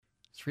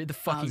Just read the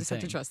fucking I'll just thing.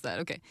 have to trust that.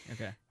 Okay.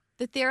 Okay.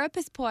 The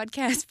Therapist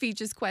podcast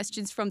features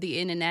questions from the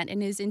internet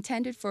and is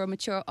intended for a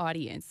mature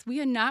audience. We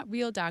are not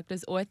real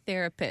doctors or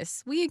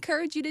therapists. We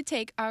encourage you to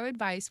take our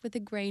advice with a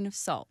grain of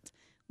salt.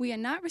 We are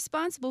not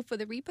responsible for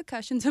the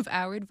repercussions of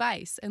our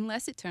advice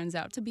unless it turns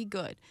out to be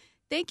good.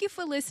 Thank you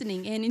for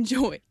listening and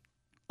enjoy.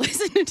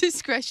 Listener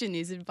discretion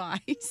is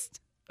advised.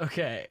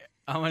 Okay.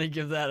 I'm going to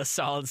give that a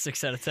solid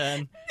 6 out of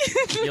 10.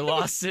 You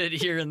lost it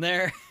here and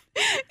there.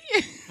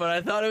 But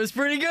I thought it was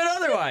pretty good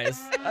otherwise.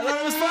 I thought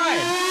it was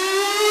fine.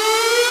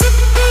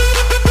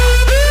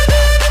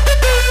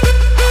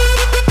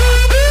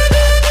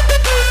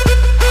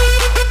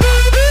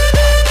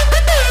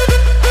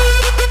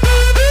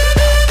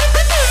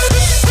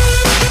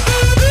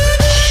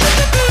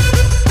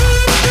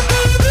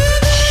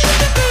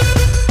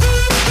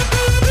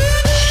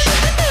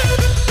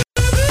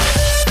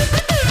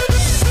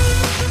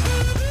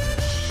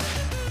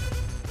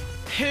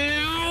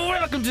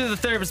 Welcome to the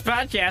Therapist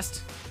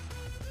Podcast.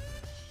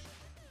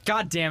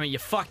 God damn it, you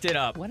fucked it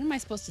up. What am I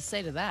supposed to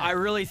say to that? I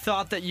really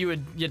thought that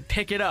you'd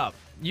pick it up.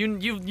 You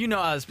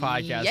know how this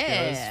podcast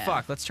goes.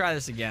 Fuck, let's try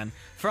this again.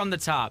 From the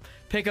top.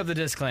 Pick up the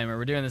disclaimer.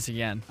 We're doing this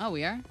again. Oh,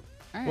 we are?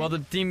 All right. Well, the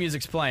theme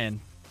music's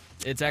playing.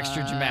 It's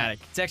extra dramatic.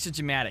 It's extra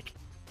dramatic.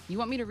 You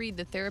want me to read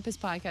the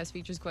Therapist podcast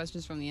features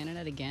questions from the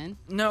internet again?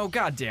 No,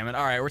 god damn it.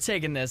 All right, we're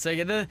taking this.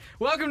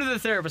 Welcome to the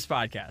Therapist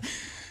Podcast.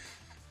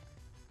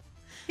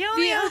 You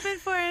only open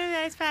for a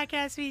nice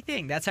podcast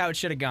thing. That's how it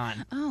should have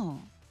gone. Oh,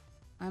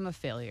 I'm a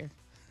failure.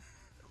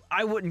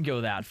 I wouldn't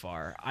go that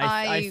far.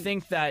 I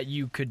think that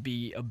you could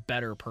be a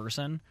better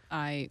person.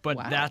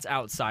 But that's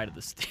outside of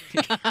the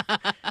stage.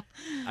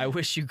 I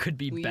wish you could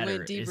be better. We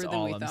went deeper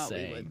than we thought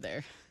we would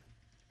there.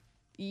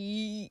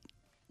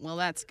 Well,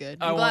 that's good.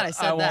 I'm glad I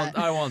said that.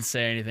 I won't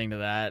say anything to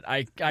that.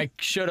 I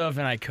should have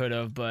and I could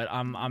have, but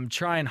I'm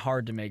trying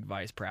hard to make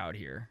Vice proud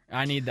here.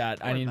 I need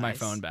that. I need my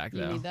phone back,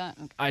 though. You need that?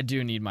 Okay. I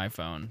do need my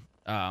phone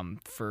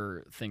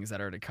for things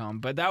that are to come.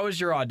 But that was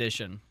your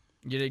audition.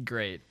 You did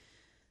great.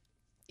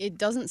 It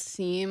doesn't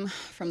seem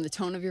from the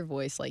tone of your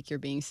voice like you're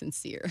being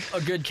sincere.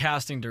 A good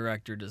casting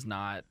director does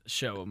not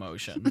show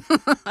emotion.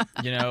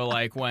 You know,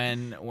 like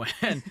when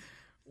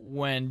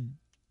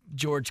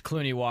George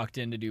Clooney walked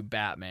in to do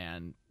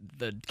Batman,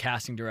 the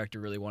casting director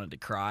really wanted to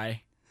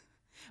cry.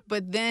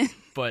 But then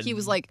he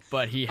was like,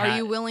 are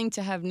you willing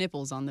to have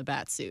nipples on the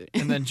bat suit?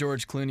 And then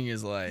George Clooney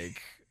is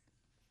like,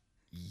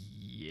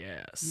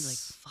 yes. He's like,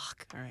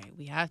 fuck, all right,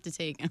 we have to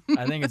take him.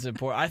 I think it's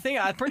important.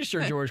 I'm pretty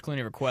sure George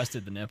Clooney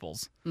requested the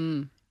nipples,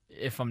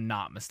 if I'm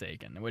not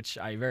mistaken, which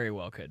I very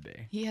well could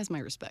be. He has my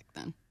respect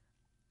then.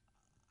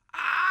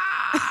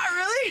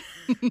 Really?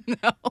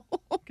 No.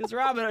 Because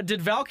Robin,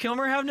 did Val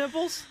Kilmer have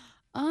nipples?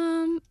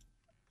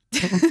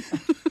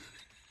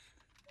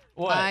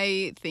 What?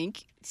 I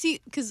think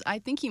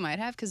he might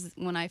have, because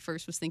when I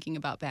first was thinking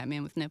about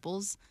Batman with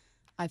nipples,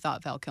 I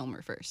thought Val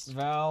Kilmer first.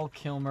 Val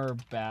Kilmer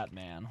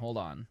Batman. Hold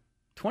on.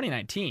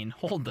 2019.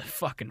 Hold the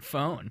fucking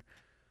phone.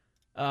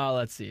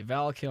 Let's see.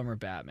 Val Kilmer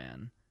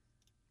Batman.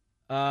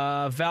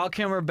 Val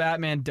Kilmer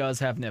Batman does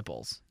have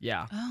nipples.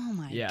 Yeah. Oh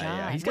my god.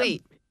 Yeah.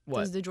 Wait.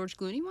 What? Was the George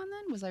Clooney one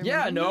then? Was I?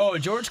 Yeah. No.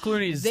 George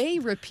Clooney's. They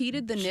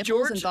repeated the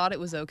nipples and thought it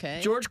was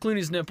okay. George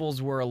Clooney's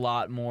nipples were a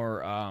lot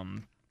more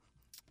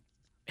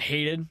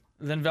hated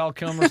than Val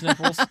Kilmer's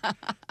nipples.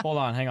 Hold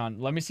on. Hang on.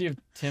 Let me see if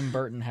Tim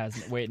Burton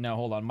has. Wait. No.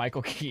 Hold on.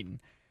 Michael Keaton.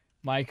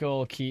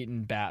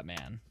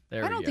 Batman.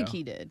 There we go. I don't think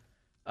he did.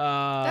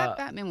 That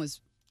Batman was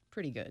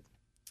pretty good.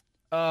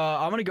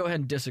 I'm gonna go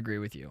ahead and disagree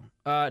with you.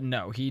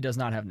 No, he does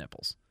not have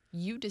nipples.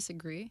 You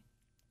disagree?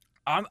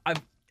 I'm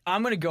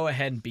gonna go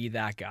ahead and be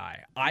that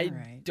guy. I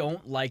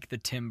don't like the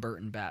Tim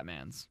Burton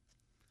Batmans.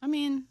 I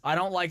mean, I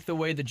don't like the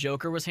way the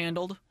Joker was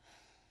handled,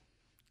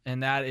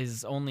 and that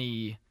is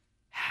only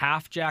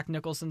half Jack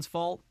Nicholson's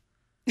fault.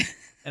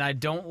 And I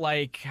don't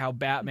like how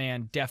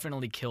Batman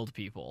definitely killed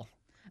people.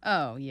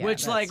 Oh yeah.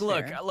 Which, like,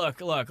 fair.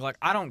 look.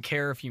 I don't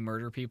care if you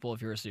murder people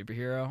if you're a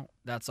superhero.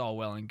 That's all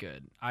well and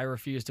good. I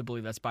refuse to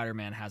believe that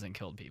Spider-Man hasn't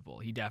killed people.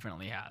 He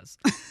definitely has.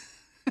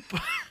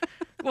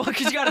 Well,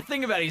 because you got to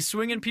think about it. He's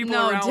swinging people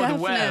around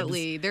with webs.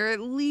 Definitely. They're at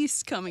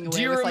least coming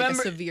away with like a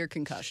severe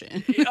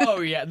concussion.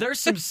 Oh yeah, there's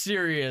some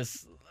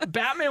serious.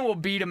 Batman will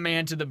beat a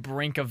man to the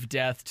brink of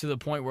death to the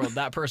point where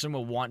that person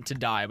will want to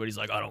die, but he's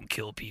like, I don't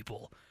kill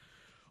people.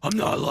 I'm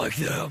not like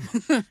them.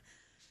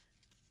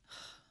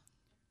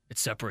 It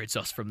separates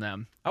us from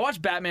them. I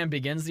watched Batman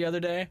Begins the other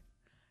day.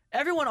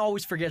 Everyone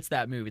always forgets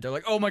that movie. They're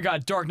like, oh my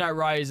god, Dark Knight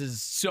Rises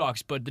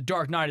sucks, but The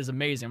Dark Knight is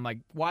amazing. I'm like,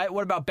 why?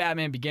 What about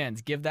Batman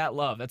Begins? Give that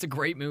love. That's a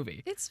great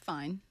movie. It's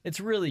fine. It's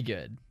really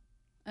good.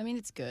 I mean,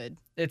 it's good.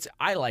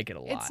 I like it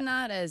a lot. It's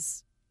not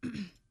as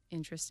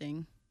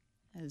interesting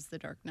as The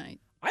Dark Knight.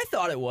 I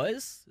thought it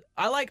was.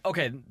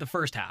 The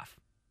first half.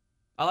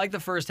 I like the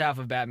first half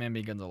of Batman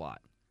Begins a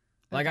lot.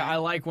 Like, I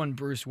like when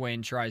Bruce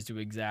Wayne tries to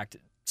exact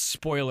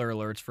spoiler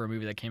alerts for a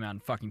movie that came out in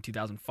fucking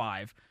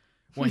 2005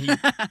 when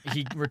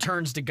he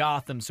returns to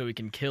Gotham so he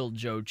can kill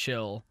Joe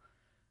Chill,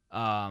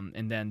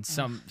 and then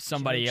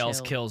somebody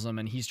else kills him,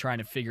 and he's trying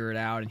to figure it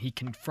out, and he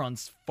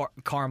confronts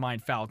Carmine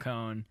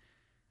Falcone,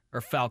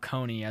 or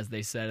Falcone, as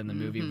they said in the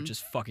movie, which is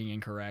fucking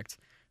incorrect.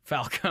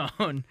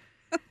 Falcone.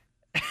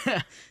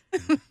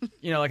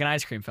 Like an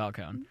ice cream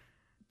Falcone.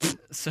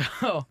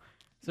 So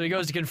he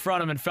goes to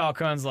confront him, and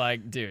Falcone's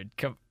like, dude,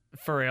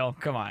 for real,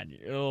 come on,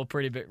 you're a little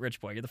pretty bit rich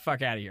boy, get the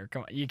fuck out of here.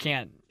 Come on, you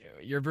can't.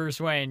 You're Bruce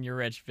Wayne, you're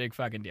rich, big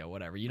fucking deal,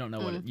 whatever. You don't know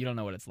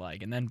what it's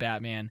like. And then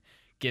Batman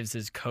gives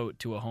his coat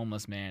to a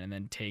homeless man, and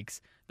then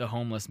takes the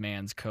homeless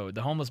man's coat.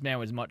 The homeless man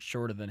was much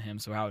shorter than him,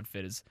 so how it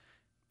fit is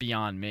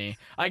beyond me.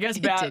 I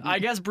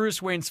guess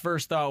Bruce Wayne's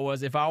first thought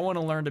was, if I want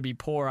to learn to be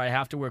poor, I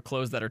have to wear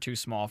clothes that are too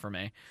small for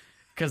me.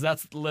 Because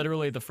that's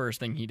literally the first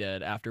thing he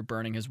did after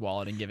burning his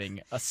wallet and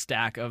giving a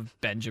stack of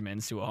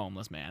Benjamins to a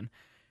homeless man.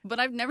 But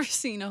I've never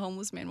seen a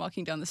homeless man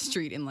walking down the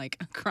street in like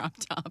a crop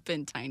top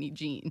and tiny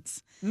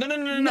jeans.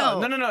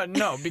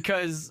 No,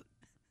 because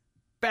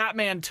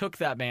Batman took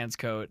that man's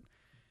coat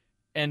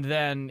and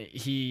then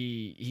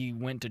he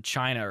went to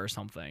China or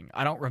something.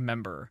 I don't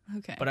remember.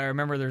 Okay. But I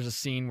remember there's a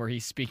scene where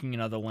he's speaking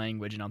another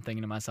language, and I'm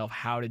thinking to myself,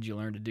 how did you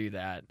learn to do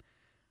that?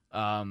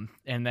 And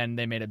then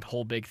they made a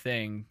whole big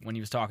thing when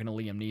he was talking to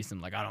Liam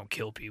Neeson, like, I don't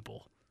kill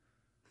people.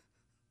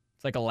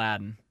 It's like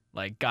Aladdin.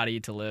 Like, gotta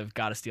eat to live,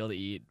 gotta steal to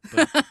eat,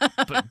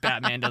 but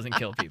Batman doesn't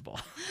kill people.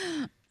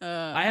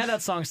 I had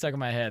that song stuck in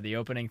my head, the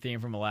opening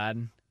theme from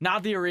Aladdin.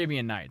 Not the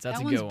Arabian Nights.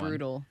 That's a good one. That one's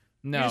brutal.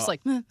 No. You're just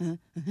like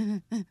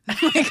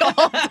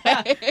all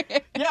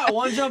day. Yeah,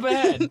 one jump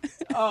ahead.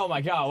 Oh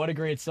my God, what a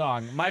great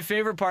song. My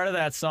favorite part of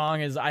that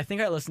song is, I think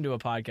I listened to a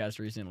podcast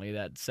recently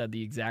that said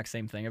the exact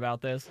same thing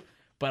about this,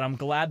 but I'm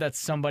glad that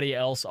somebody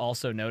else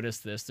also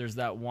noticed this. There's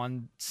that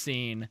one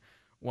scene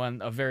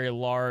when a very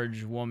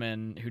large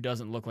woman who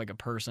doesn't look like a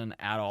person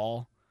at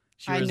all,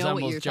 she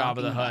resembles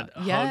Jabba the Hutt,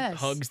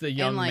 hugs the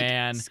young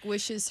man,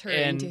 squishes her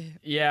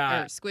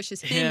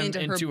squishes him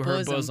into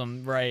her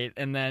bosom, right?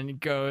 And then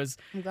goes.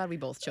 I'm glad we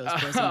both chose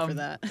bosom for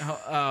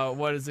that.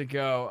 What does it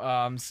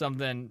go?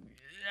 Something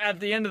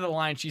at the end of the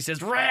line, she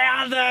says,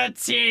 "Rather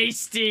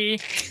tasty,"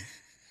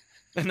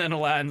 and then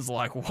Aladdin's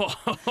like,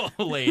 "Whoa,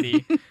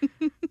 lady."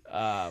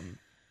 Yeah,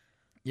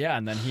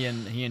 and then he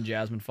and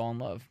Jasmine fall in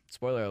love.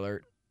 Spoiler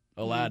alert.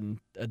 Aladdin,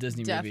 a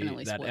Disney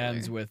movie that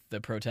ends with the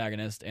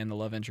protagonist and the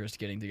love interest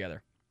getting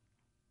together.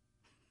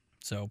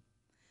 So,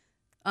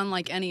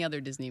 unlike any other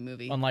Disney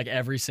movie. Unlike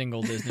every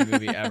single Disney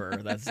movie ever.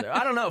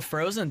 I don't know,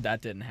 Frozen,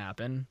 that didn't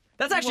happen.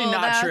 That's actually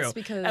not true.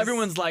 Because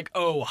everyone's like,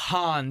 "Oh,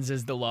 Hans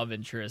is the love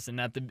interest," and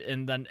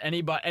then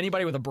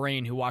anybody with a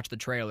brain who watched the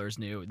trailers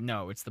knew,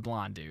 no, it's the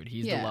blonde dude.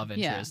 He's the love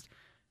interest.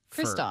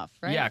 Kristoff,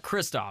 right? Yeah,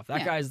 Kristoff.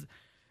 That guy's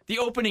the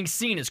opening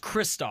scene is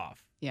Kristoff.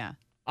 Yeah.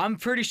 I'm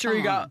pretty sure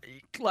you got,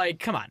 like,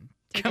 come on.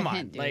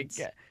 Hint, like,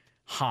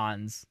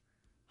 Hans.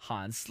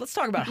 Let's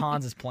talk about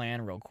Hans's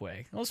plan real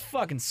quick. That was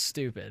fucking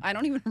stupid. I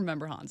don't even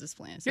remember Hans's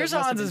plan. So here's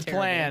Hans's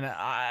plan.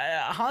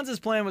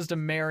 Hans's plan was to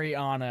marry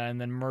Anna and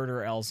then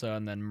murder Elsa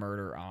and then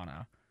murder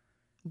Anna.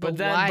 But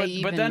then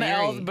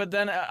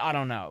I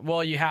don't know.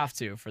 Well, you have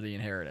to for the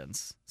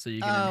inheritance, so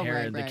you can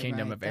inherit the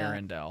kingdom of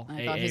Arendelle.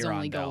 I thought his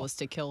only goal was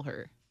to kill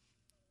her.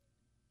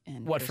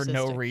 What, for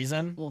no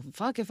reason? Well,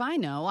 fuck if I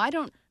know. I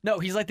don't. No,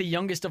 he's like the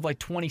youngest of like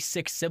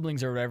 26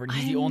 siblings or whatever, and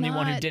he's the only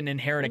one who didn't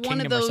inherit a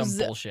kingdom or some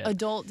bullshit.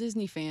 Adult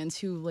Disney fans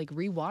who like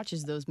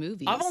rewatches those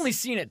movies. I've only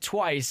seen it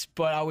twice,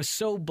 but I was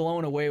so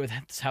blown away with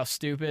how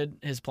stupid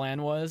his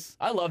plan was.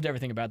 I loved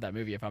everything about that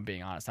movie, if I'm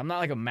being honest. I'm not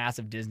like a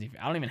massive Disney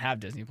fan. I don't even have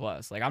Disney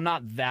Plus. Like, I'm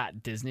not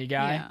that Disney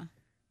guy,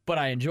 but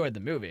I enjoyed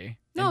the movie.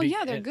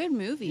 They're good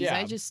movies. Yeah,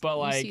 I just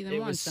see them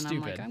once and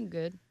I'm like, I'm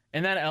good.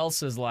 And then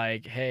Elsa's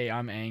like, "Hey,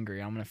 I'm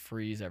angry. I'm gonna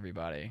freeze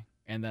everybody."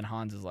 And then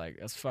Hans is like,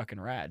 "That's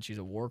fucking rad. She's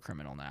a war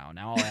criminal now.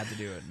 Now all I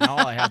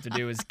have to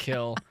do is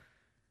kill."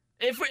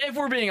 If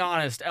we're being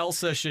honest,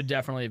 Elsa should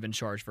definitely have been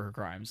charged for her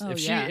crimes.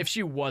 If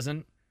she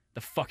wasn't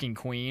the fucking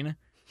queen,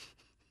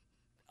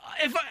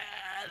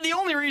 the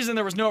only reason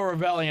there was no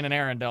rebellion in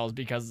Arendelle is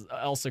because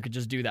Elsa could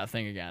just do that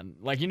thing again.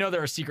 Like,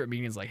 there are secret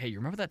meetings. Like, hey, you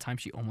remember that time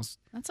she almost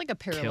that's like a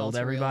parallel killed to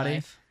everybody? Real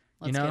life.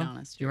 Let's get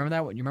honest. Do you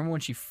remember that? You remember when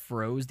she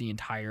froze the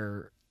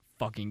entire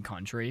fucking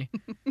country?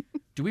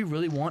 Do we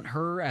really want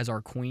her as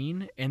our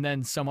queen? And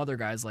then some other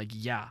guy's like,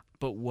 yeah,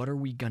 but what are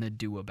we gonna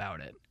do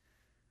about it?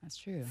 That's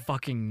true.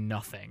 Fucking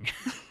nothing.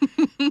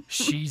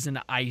 She's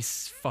an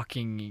ice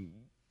fucking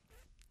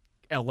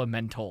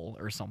elemental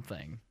or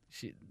something.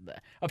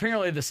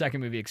 Apparently the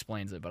second movie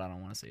explains it, but I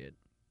don't want to see it.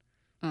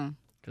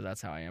 Because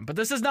that's how I am. But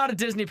this is not a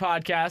Disney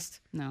podcast.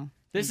 No.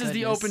 This is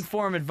the Open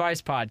Forum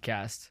Advice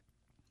podcast.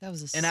 That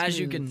was as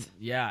you can,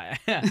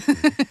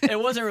 it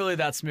wasn't really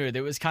that smooth.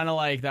 It was kind of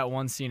like that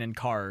one scene in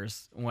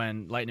Cars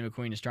when Lightning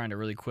McQueen is trying to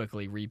really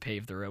quickly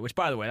repave the road. Which,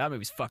 by the way, that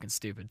movie's fucking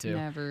stupid too.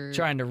 Never.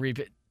 Trying to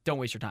don't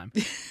waste your time.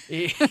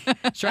 He's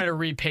trying to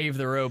repave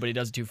the road, but he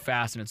does it too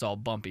fast and it's all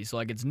bumpy. So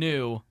like, it's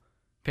new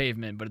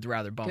pavement, but it's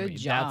rather bumpy. Good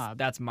job.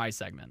 That's my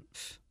segment,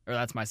 or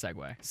that's my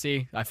segue.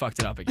 See, I fucked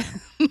it up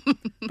again.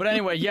 But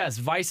anyway, yes,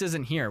 Vice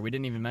isn't here. We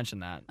didn't even mention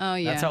that. Oh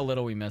yeah. That's how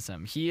little we miss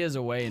him. He is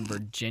away in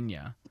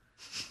Virginia.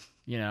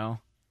 That's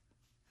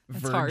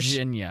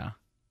Virginia.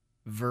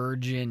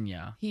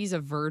 Harsh. He's a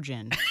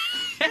virgin.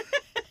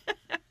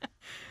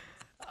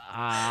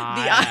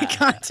 eye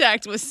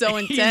contact was so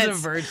intense. He's a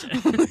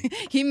virgin.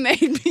 He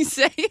made me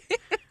say it.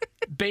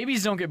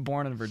 Babies don't get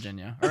born in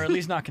Virginia, or at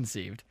least not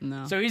conceived.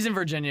 No. So he's in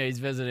Virginia. He's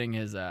visiting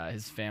his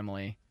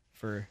family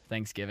for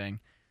Thanksgiving.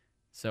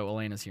 So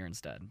Alayna's here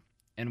instead.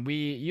 And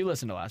you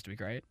listened to last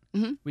week, right?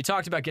 Mm-hmm. We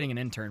talked about getting an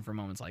intern for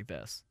moments like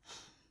this,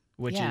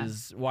 which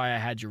is why I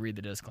had you read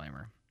the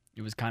disclaimer.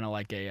 It was kind of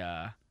like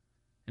an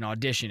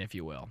audition, if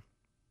you will.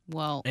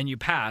 Well, and you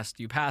passed.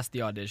 You passed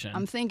the audition.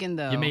 I'm thinking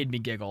though. You made me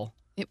giggle,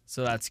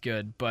 so that's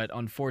good. But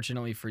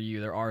unfortunately for you,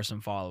 there are some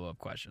follow-up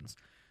questions.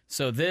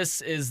 So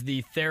this is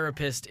the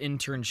therapist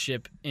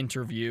internship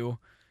interview.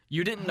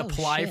 You didn't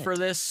apply for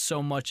this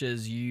so much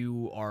as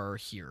you are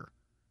here.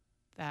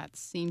 That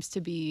seems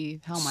to be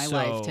how my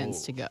life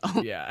tends to go.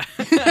 Yeah.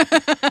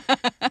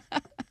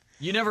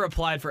 You never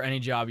applied for any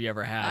job you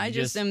ever had. I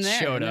just am there.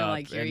 Showed and up.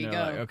 Like, here you go.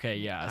 Like, okay,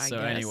 yeah. I So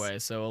guess. anyway,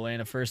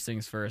 Alayna, first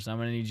things first, I'm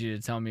going to need you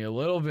to tell me a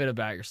little bit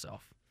about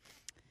yourself.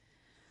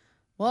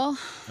 Well.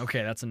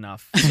 Okay, that's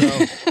enough.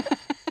 So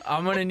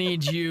I'm going to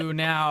need you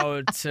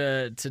now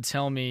to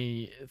tell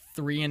me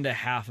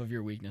 3.5 of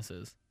your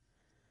weaknesses.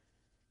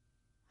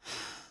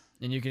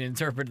 And you can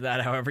interpret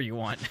that however you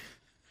want.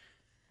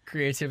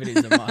 Creativity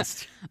is a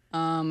must.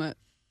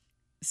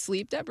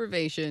 Sleep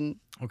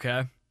deprivation.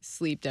 Okay.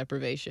 Sleep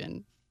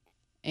deprivation.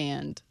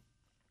 And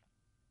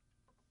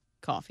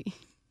coffee.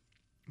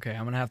 Okay,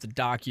 I'm going to have to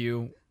dock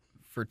you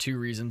for 2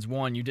 reasons.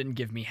 One, you didn't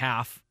give me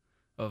half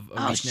of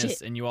a weakness,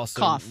 shit. and you also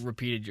Cough.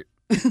 repeated your...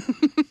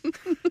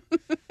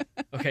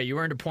 Okay, you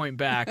earned a point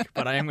back,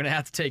 but I am going to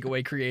have to take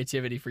away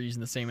creativity for using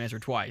the same answer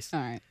twice. All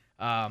right.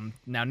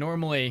 Now,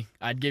 normally,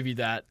 I'd give you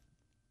that,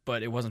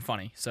 but it wasn't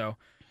funny. So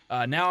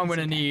now I'm going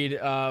to need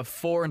 4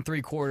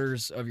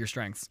 3/4 of your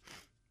strengths.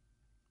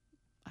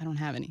 I don't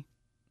have any.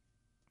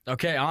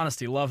 Okay,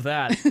 honesty, love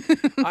that.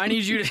 I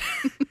need you to...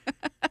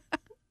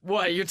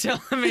 What, you're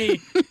telling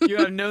me you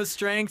have no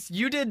strengths?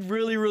 You did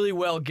really, really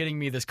well getting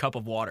me this cup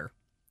of water.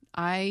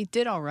 I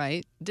did all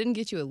right. Didn't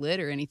get you a lid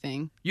or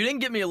anything. You didn't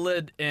get me a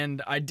lid,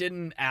 and I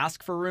didn't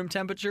ask for room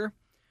temperature,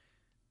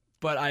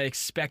 but I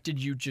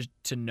expected you just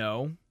to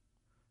know,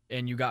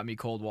 and you got me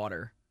cold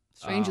water.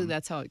 Strangely,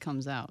 that's how it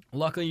comes out.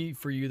 Luckily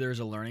for you, there's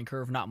a learning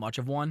curve, not much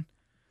of one,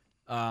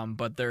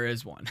 but there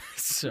is one.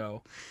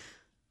 So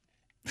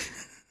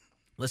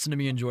listen to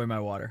me enjoy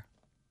my water.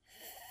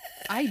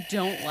 I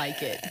don't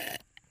like it.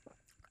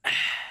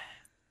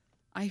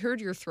 I heard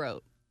your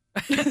throat.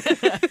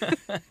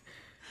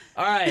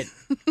 All right.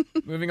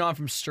 Moving on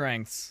from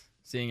strengths,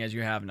 seeing as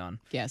you have none.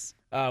 Yes.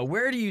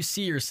 Where do you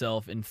see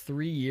yourself in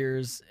 3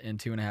 years and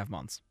 2.5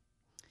 months?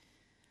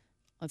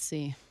 Let's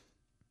see.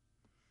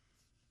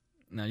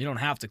 Now, you don't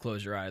have to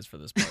close your eyes for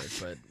this part,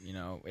 but,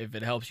 if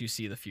it helps you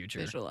see the future.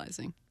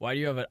 Visualizing. Why do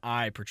you have an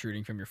eye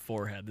protruding from your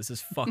forehead? This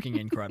is fucking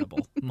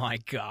incredible. My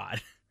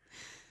God.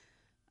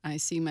 I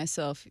see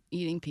myself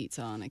eating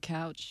pizza on a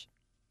couch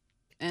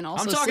and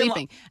also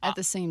sleeping at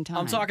the same time.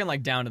 I'm talking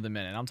like down to the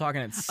minute. I'm talking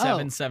at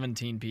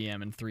 7:17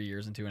 p.m. in 3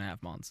 years and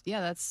 2.5 months.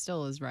 Yeah, that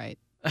still is right.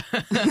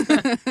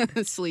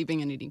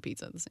 Sleeping and eating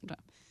pizza at the same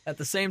time. At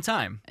the same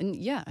time? And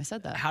yeah, I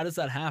said that. How does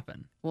that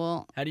happen?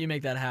 Well, how do you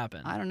make that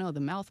happen? I don't know.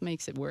 The mouth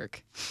makes it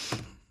work.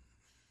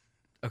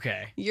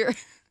 Okay. You're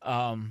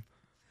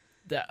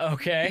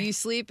okay. You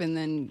sleep and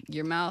then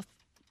your mouth,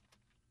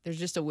 there's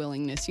just a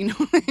willingness, you know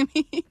what I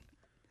mean?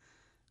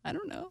 I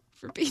don't know,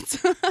 for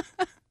pizza.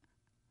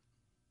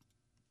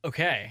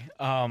 Okay.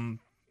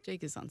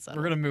 Jake is unsettled.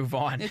 We're going to move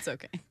on. It's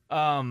okay.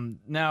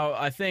 Now,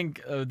 I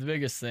think the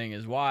biggest thing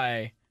is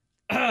why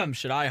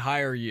should I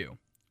hire you?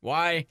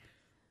 Why?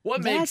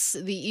 That's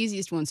the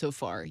easiest one so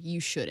far. You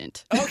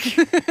shouldn't.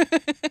 Okay.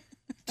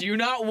 Do you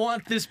not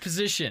want this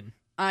position?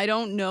 I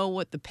don't know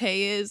what the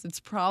pay is. It's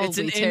probably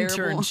terrible. It's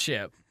an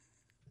internship.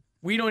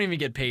 We don't even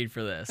get paid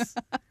for this.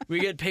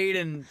 We get paid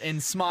in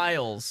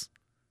smiles.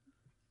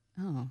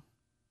 Oh.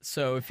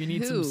 So if you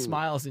need some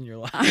smiles in your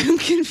life. I'm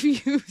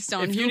confused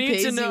on if who you need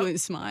pays to know you in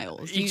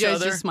smiles. You each guys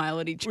other, just smile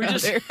at each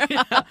other.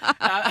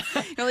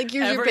 You're like, here's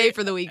your every, pay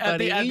for the week,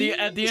 buddy. At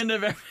the end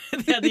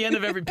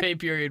of every pay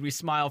period, we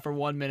smile for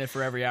 1 minute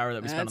for every hour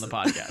that we spend on the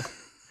podcast.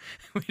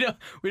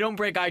 We don't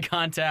break eye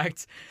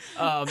contact.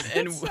 And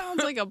it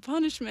sounds like a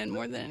punishment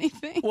more than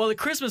anything. Well, the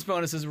Christmas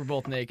bonuses were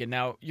both naked.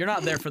 Now, you're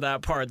not there for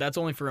that part. That's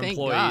only for Thank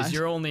employees. God.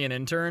 You're only an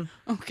intern.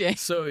 Okay.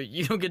 So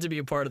you don't get to be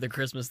a part of the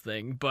Christmas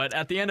thing. But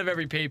at the end of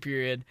every pay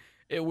period,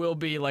 it will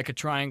be like a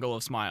triangle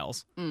of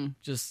smiles.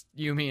 Just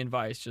you, me, and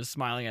Vice just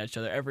smiling at each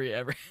other every.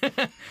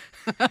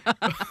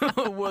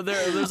 Well,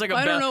 there's like a bell.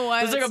 I don't know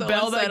why there's like a so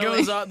bell that unsettling.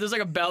 goes off. There's like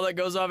a bell that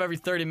goes off every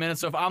 30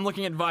 minutes. So if I'm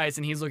looking at Vice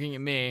and he's looking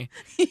at me,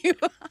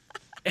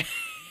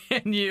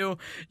 and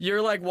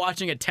you're like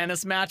watching a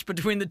tennis match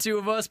between the two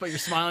of us, but you're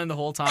smiling the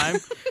whole time.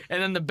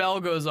 And then the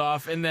bell goes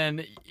off, and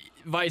then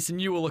Vice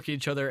and you will look at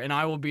each other, and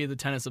I will be the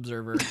tennis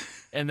observer,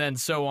 and then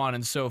so on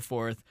and so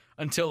forth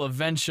until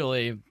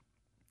eventually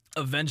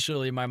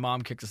my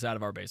mom kicks us out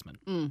of our basement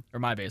or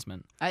my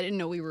basement. I didn't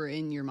know we were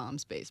in your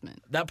mom's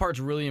basement. That part's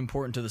really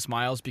important to the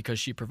smiles because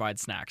she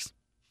provides snacks.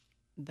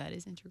 That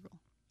is integral.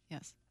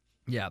 Yes.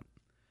 Yeah,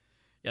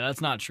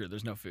 that's not true.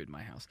 There's no food in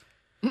my house.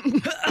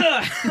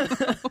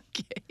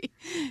 Okay.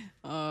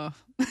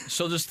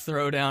 She'll just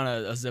throw down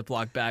a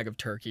Ziploc bag of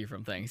turkey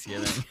from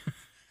Thanksgiving.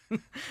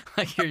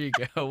 Like, here you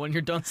go. When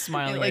you're done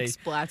smiling, It like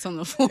splats on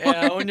the floor.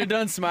 yeah, when you're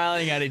done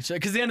smiling at each other,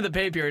 because the end of the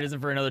pay period isn't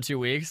for another 2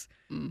 weeks.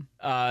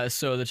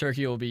 So the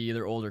turkey will be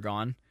either old or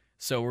gone.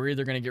 So we're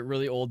either gonna get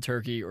really old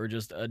turkey or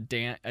just a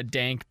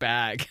dank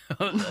bag, a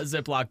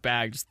Ziploc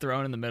bag, just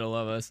thrown in the middle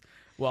of us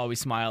while we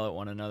smile at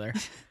one another.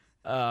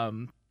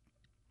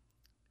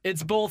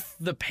 It's both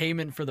the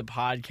payment for the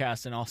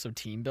podcast and also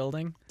team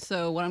building.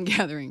 So what I'm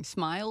gathering,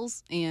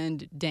 smiles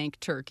and dank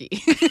turkey.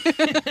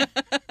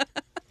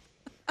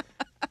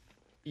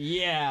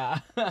 Yeah.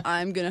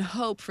 I'm going to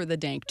hope for the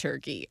dank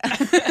turkey.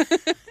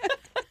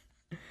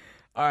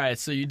 All right,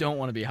 so you don't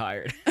want to be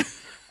hired.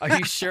 Are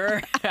you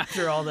sure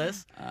after all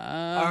this? All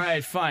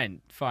right,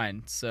 fine.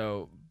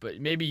 So,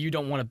 but maybe you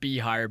don't want to be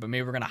hired, but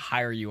maybe we're going to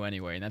hire you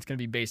anyway, and that's going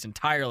to be based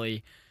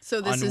entirely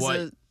so this on is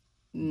what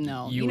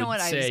no. you know would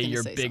what? I was say gonna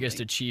your say biggest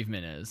something.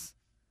 achievement is.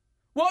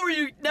 What were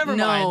you? Never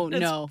mind.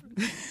 No.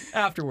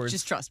 Afterwards.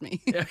 Just trust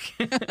me.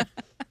 Okay.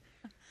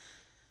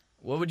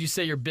 What would you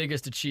say your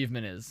biggest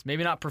achievement is?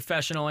 Maybe not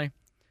professionally,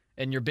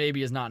 and your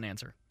baby is not an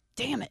answer.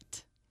 Damn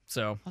it.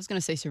 So I was going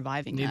to say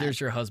surviving neither that.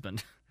 is your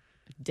husband.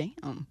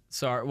 Damn.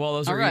 Sorry. Well,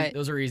 those All are right.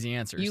 those are easy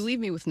answers. You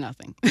leave me with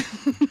nothing.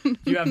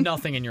 You have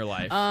nothing in your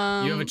life.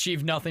 You have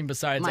achieved nothing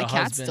besides My a cat's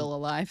husband. still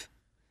alive.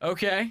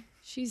 Okay.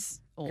 She's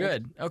old.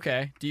 Good.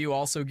 Okay. Do you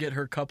also get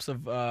her cups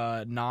of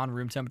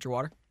non-room temperature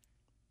water?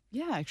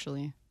 Yeah,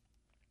 actually.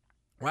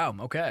 Wow.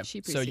 Okay.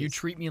 She So you appreciates.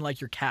 treat me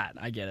like your cat.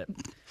 I get it.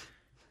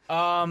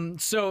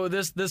 So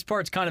this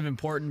part's kind of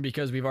important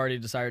because we've already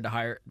decided to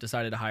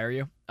hire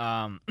you.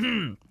 Oh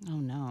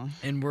no.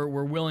 And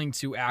we're willing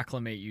to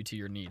acclimate you to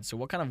your needs. So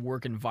what kind of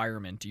work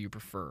environment do you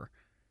prefer?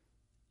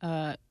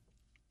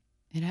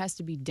 It has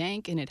to be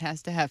dank and it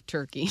has to have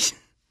turkey.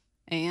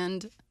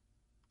 And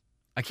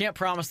I can't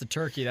promise the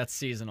turkey, that's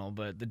seasonal,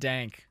 but the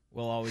dank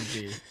will always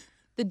be.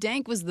 the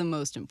dank was the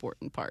most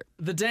important part.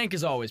 The dank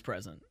is always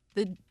present.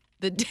 The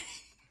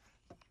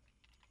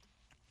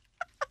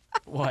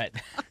What?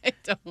 I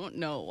don't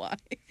know why.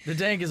 The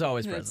dank is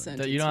always That present.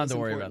 sentence You don't have was to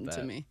worry about important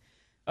that. to me.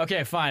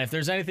 Okay, fine. If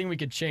there's anything we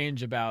could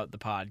change about the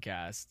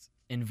podcast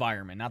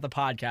environment, not the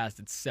podcast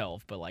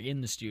itself, but like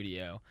in the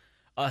studio,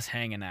 us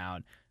hanging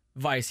out,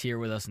 Vice here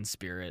with us in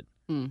spirit.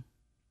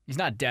 He's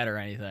not dead or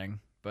anything,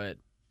 but,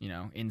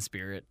 in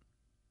spirit.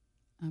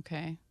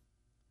 Okay.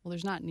 Well,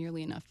 there's not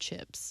nearly enough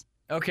chips.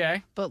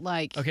 Okay. But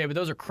like, Okay, but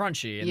those are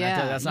crunchy, and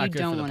yeah, that's not you good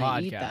don't for the wanna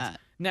podcast. eat that.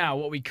 Now,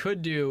 what we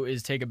could do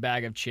is take a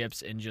bag of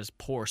chips and just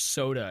pour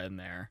soda in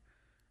there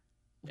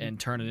and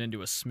turn it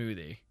into a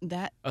smoothie.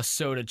 That A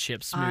soda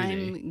chip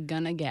smoothie. I'm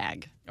gonna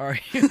gag. Are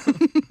you?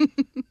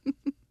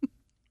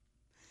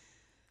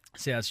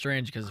 See, that's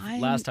strange because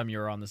last time you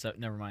were on this,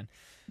 never mind.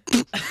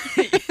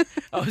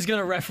 I was going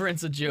to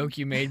reference a joke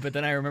you made, but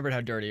then I remembered how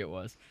dirty it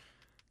was.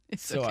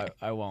 It's So okay.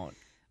 I won't.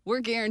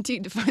 We're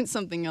guaranteed to find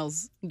something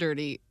else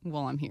dirty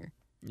while I'm here.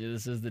 Yeah,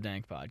 this is the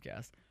Dank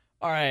Podcast.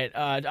 All right,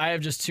 I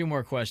have just 2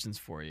 more questions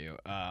for you.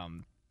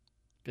 And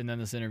then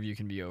this interview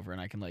can be over,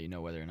 and I can let you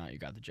know whether or not you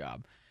got the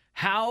job.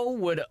 How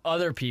would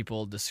other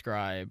people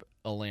describe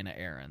Alayna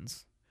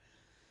Ahrens?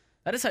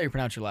 That is how you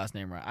pronounce your last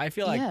name, right? I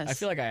feel like Yes. I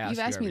ask You've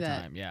you asked every me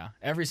that. time. Yeah,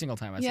 every single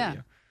time I Yeah. see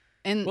you.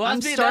 And Well, I'm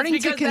that's starting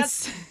to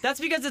because that's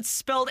because it's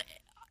spelled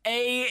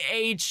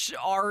Ahrens.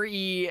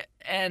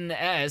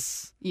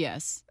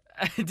 Yes.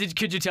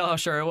 Could you tell how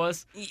sure it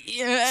was?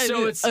 Yeah.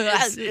 So it's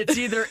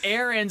either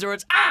Ahrens or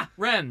it's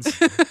Rens.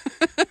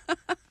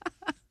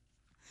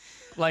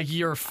 Like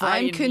you're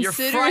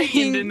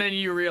frightened, and then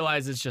you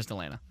realize it's just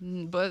Alayna.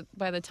 But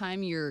by the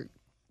time you're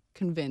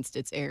convinced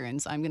it's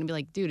Ahrens, I'm gonna be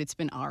like, dude, it's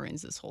been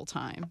Ahrens this whole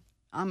time.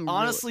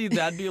 Honestly,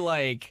 that'd be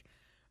like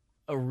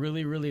a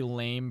really, really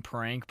lame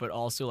prank, but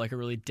also like a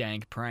really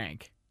dank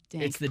prank.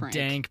 It's the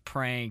dank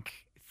prank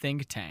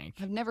think tank.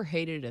 I've never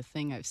hated a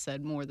thing I've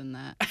said more than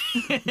that.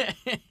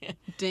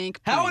 Dank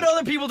prank. How would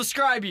other people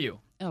describe you?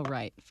 Oh,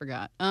 right.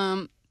 Forgot.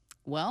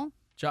 Well,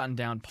 Jotting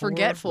down poor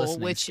forgetful,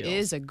 listening which skills.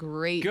 is a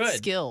great Good.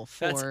 skill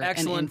for That's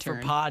excellent an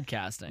intern. for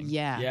podcasting.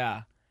 Yeah.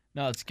 Yeah.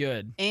 No, it's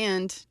good.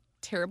 And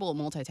terrible at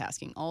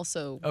multitasking.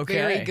 Also Okay.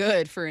 very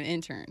good for an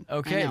intern.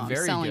 Okay, I know, I'm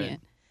very selling good.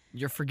 it.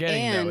 You're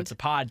forgetting, though, And- it's a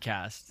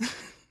podcast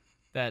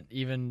that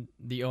even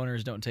the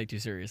owners don't take too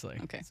seriously.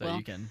 Okay, So well,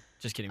 you can...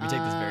 Just kidding. We take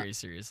this very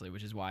seriously,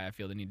 which is why I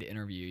feel the need to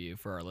interview you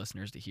for our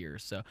listeners to hear.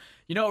 So,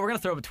 you know what? We're going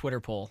to throw up a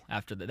Twitter poll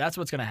after that. That's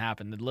what's going to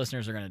happen. The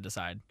listeners are going to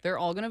decide. They're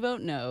all going to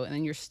vote no, and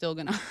then you're still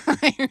going to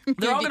hire me.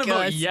 They're all going to vote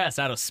because- yes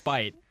out of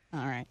spite.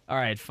 All right. All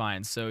right,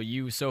 fine. So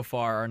you so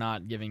far are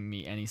not giving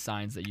me any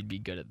signs that you'd be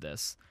good at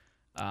this.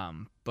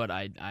 But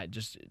I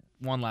just...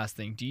 One last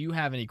thing. Do you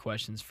have any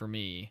questions for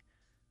me,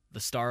 the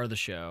star of the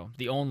show,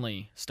 the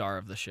only star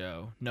of the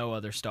show, no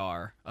other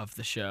star of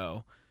the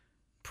show,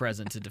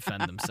 present to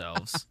defend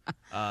themselves?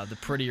 The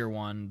prettier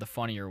one, the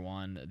funnier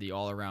one, the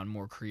all-around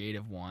more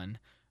creative one,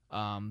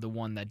 the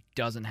one that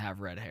doesn't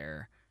have red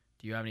hair.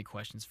 Do you have any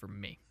questions for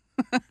me?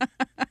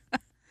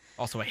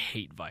 Also, I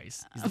hate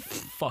Vice. He's the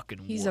fucking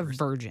worst. He's a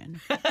virgin.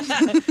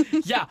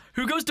 Yeah,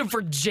 who goes to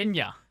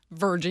Virginia?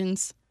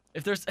 Virgins.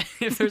 If there's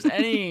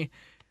any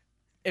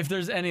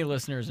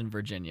listeners in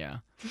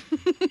Virginia,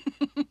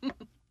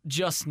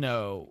 just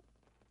know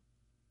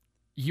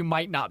you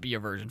might not be a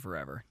virgin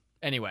forever.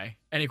 Anyway,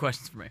 any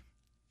questions for me?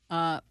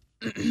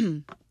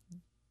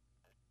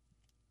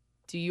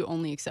 Do you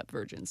only accept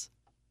virgins?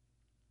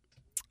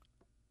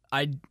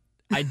 I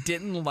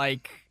didn't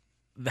like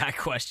that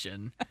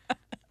question.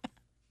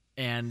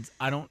 And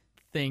I don't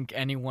think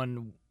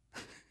anyone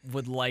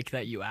would like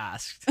that you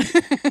asked.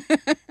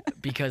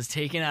 Because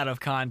taken out of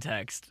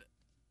context,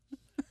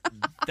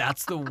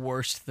 that's the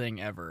worst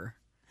thing ever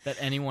that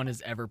anyone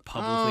has ever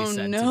publicly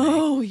said to me.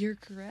 No, you're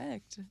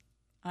correct.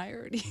 I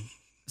already...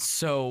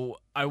 So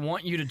I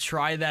want you to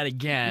try that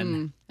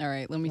again. All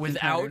right, let me think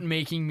without harder.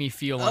 making me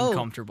feel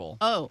uncomfortable.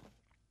 Oh,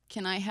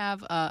 can I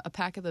have a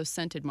pack of those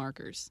scented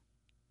markers?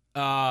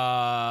 We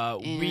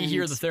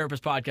here, the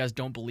Therapist Podcast,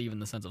 don't believe in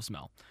the sense of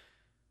smell.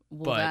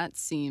 Well, that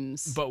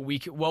seems. But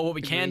what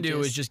we can do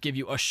egregious. is just give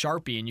you a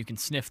Sharpie and you can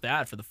sniff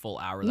that for the full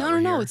hour.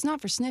 No, it's not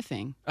for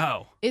sniffing.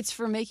 Oh, it's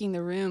for making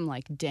the room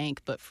like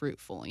dank but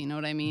fruitful. You know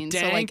what I mean?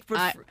 Dank so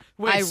like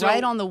I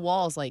write on the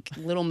walls like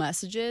little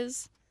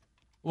messages.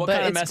 What but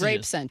kind of it's messages?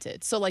 grape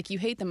scented. So like you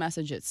hate the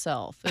message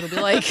itself. It'll be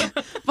like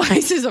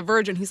Vice is a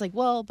virgin. He's like,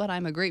 well, but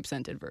I'm a grape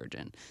scented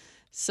virgin.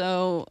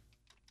 So.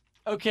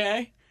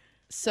 Okay.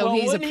 So well,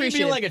 he's wouldn't appreciative.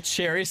 he be like a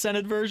cherry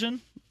scented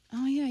version?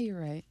 Oh yeah, you're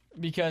right.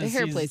 Because the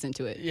hair plays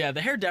into it. Yeah,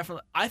 the hair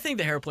definitely. I think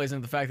the hair plays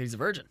into the fact that he's a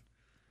virgin.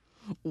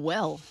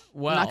 Well,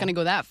 I'm not going to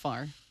go that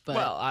far. But,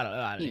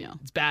 I don't know.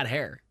 It's bad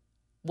hair.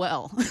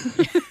 Well.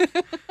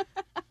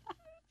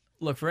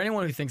 Look, for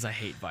anyone who thinks I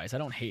hate Vice, I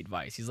don't hate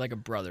Vice. He's like a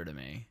brother to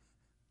me.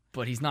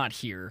 But he's not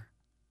here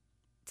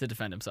to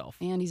defend himself.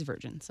 And he's a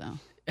virgin, so.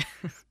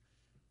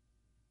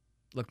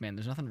 Look, man,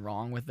 there's nothing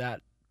wrong with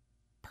that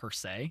per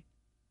se.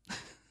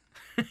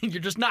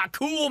 You're just not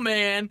cool,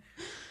 man.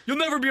 You'll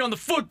never be on the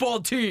football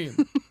team.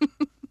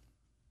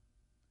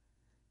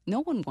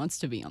 No one wants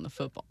to be on the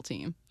football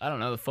team. I don't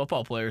know. The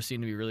football players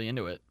seem to be really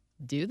into it.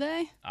 Do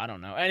they? I don't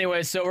know.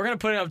 Anyway, so we're going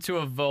to put it up to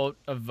a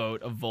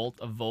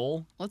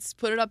vol. Let's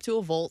put it up to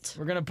a volt.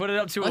 We're going to put it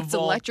up to a volt. Let's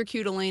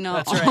electrocute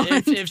Alayna. That's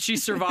right. If she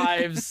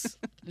survives,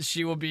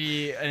 she will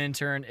be an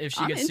intern. If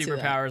she gets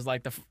superpowers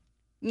like the...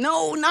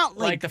 No, not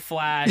like the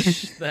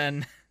Flash,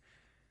 then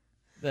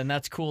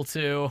that's cool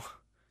too.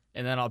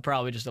 And then I'll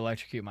probably just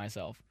electrocute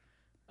myself.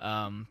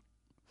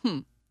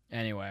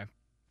 Anyway.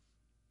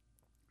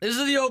 This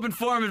is the Open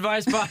Forum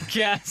Advice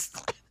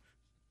Podcast.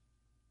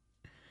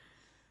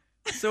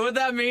 So what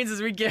that means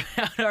is we give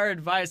out our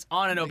advice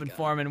on an open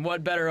forum, and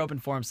what better open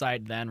forum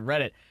site than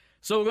Reddit?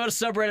 So we'll go to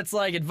subreddits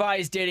like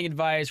advice, dating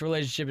advice,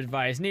 relationship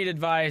advice, need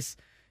advice,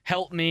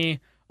 help me,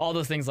 all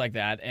those things like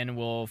that, and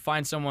we'll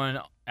find someone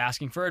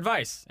asking for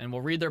advice, and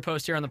we'll read their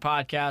post here on the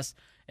podcast,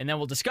 and then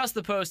we'll discuss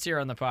the post here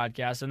on the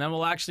podcast, and then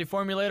we'll actually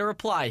formulate a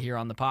reply here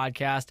on the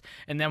podcast,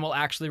 and then we'll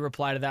actually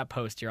reply to that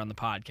post here on the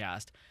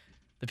podcast.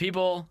 The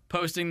people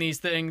posting these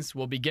things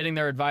will be getting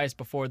their advice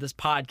before this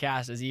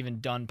podcast is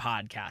even done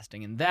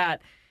podcasting, and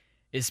that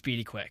is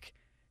Speedy Quick.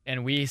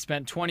 And we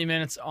spent 20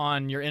 minutes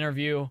on your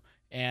interview,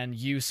 and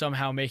you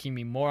somehow making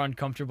me more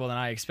uncomfortable than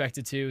I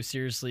expected to.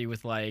 Seriously,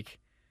 with like,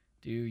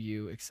 do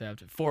you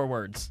accept 4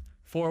 words?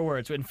 4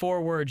 words. In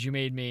 4 words, you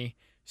made me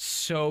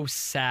so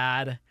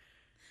sad.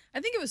 I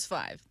think it was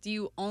 5. Do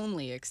you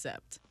only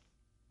accept?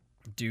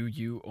 Do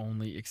you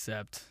only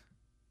accept?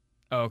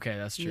 Oh, okay,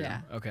 that's true.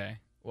 Yeah. Okay.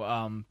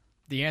 Well,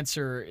 the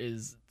answer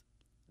is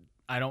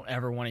I don't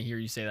ever want to hear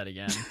you say that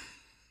again.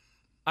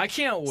 I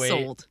can't wait.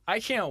 Sold.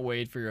 I can't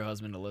wait for your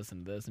husband to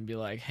listen to this and be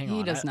like, hang on.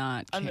 He does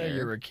not care. I know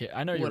you were kidding.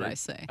 I know you what were, I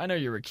say. I know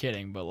you were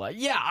kidding, but like,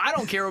 yeah, I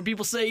don't care what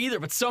people say either,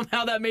 but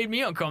somehow that made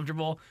me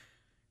uncomfortable.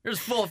 You're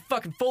just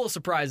full of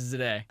surprises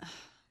today.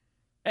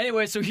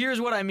 Anyway, so here's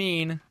what I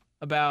mean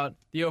about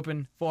the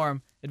Open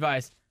Forum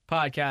Advice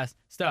Podcast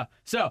stuff.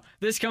 So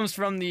this comes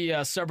from the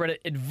subreddit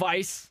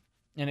Advice,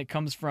 and it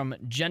comes from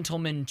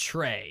Gentleman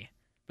Trey.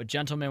 But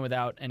gentleman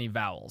without any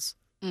vowels.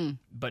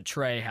 But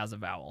Trey has a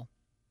vowel.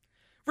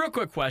 Real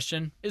quick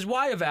question. Is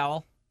Y a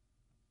vowel?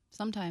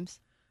 Sometimes.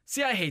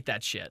 See, I hate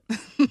that shit.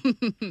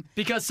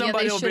 Because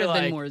somebody they will should be have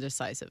like... been more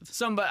decisive.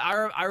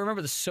 I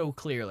remember this so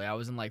clearly. I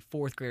was in like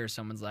 4th grade or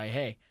someone's like,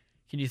 hey,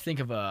 can you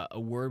think of a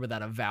word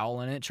without a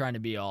vowel in it? Trying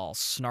to be all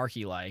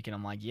snarky like. And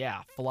I'm like,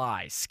 yeah,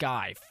 fly,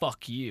 sky,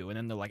 fuck you. And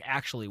then they're like,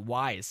 actually,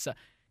 Y is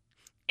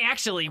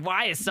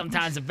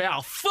sometimes a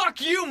vowel.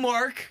 Fuck you,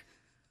 Mark!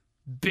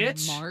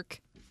 Bitch. Mark.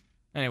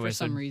 Anyway, for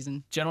some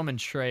reason. Gentleman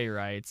Trey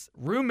writes,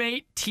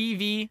 roommate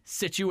TV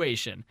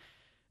situation.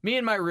 Me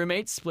and my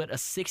roommate split a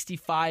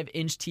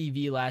 65-inch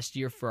TV last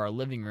year for our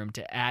living room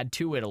to add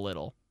to it a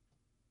little.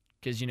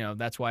 Because,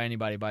 that's why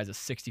anybody buys a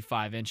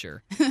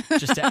 65-incher.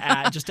 just to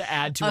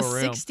add to a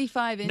room. A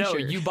 65-incher. No,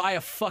 you buy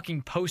a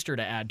fucking poster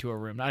to add to a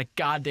room, not a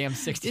goddamn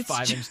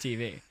 65-inch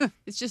TV.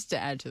 It's just to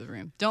add to the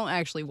room. Don't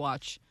actually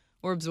watch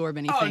or absorb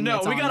anything. Oh, no,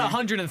 that's we on got a there.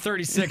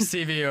 136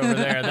 TV over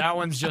there. That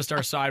one's just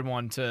our side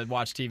one to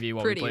watch TV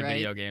while Pretty, we play right?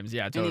 video games.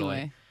 Yeah, totally.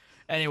 Anyway.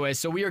 Anyway,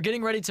 so we are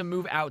getting ready to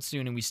move out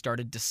soon, and we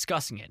started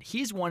discussing it.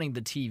 He's wanting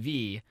the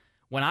TV.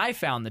 When I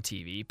found the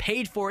TV,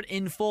 paid for it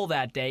in full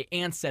that day,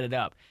 and set it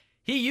up.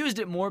 He used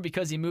it more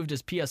because he moved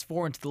his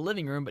PS4 into the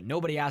living room, but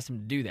nobody asked him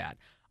to do that.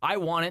 I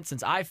want it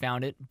since I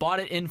found it,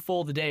 bought it in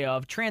full the day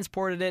of,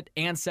 transported it,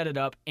 and set it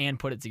up, and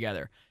put it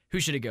together.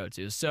 Who should it go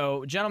to?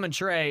 So, Gentleman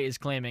Trey is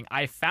claiming,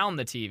 I found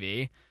the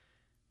TV.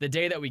 The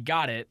day that we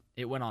got it,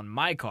 it went on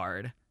my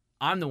card.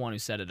 I'm the one who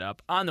set it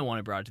up. I'm the one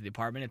who brought it to the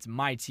apartment. It's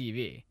my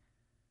TV.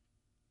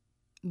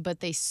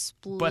 But they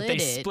split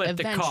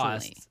the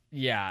cost.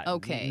 Yeah.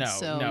 Okay.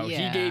 No.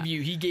 Yeah.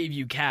 He gave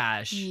you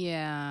cash.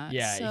 Yeah.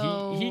 Yeah.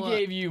 So, he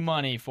gave you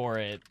money for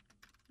it.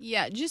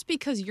 Yeah. Just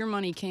because your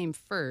money came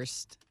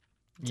first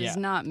does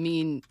not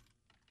mean.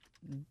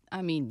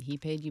 I mean, he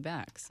paid you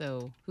back.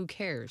 So who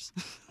cares?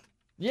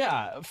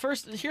 Yeah.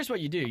 First, here's what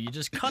you do. You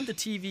just cut the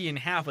TV in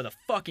half with a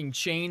fucking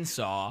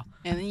chainsaw.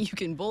 And then you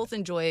can both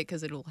enjoy it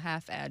because it'll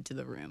half add to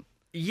the room.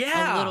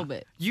 Yeah. A little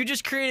bit. You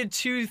just created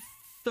two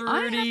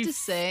I have to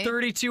say,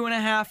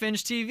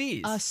 32.5-inch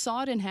TVs. A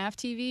sawed in half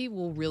TV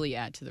will really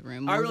add to the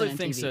room. I really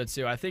think so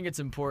too. I think it's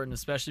important,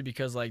 especially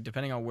because, like,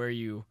 depending on where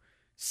you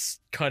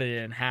cut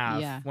it in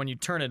half, when you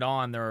turn it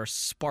on, there are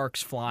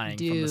sparks flying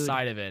from the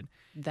side of it.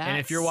 And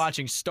if you're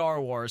watching Star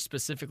Wars,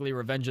 specifically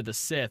Revenge of the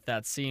Sith,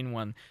 that scene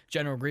when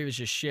General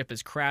Grievous' ship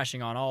is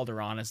crashing on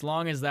Alderaan, as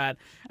long as that,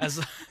 I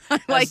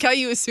like how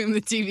you assume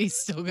the TV's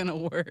still gonna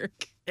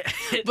work.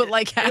 But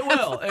like half. It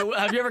will.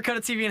 Have you ever cut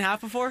a TV in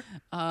half before?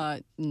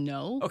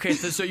 No. Okay,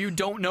 so you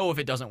don't know if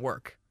it doesn't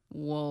work.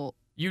 Well,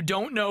 you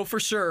don't know for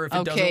sure if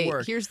it doesn't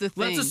work. Here's the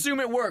thing. Let's assume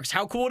it works.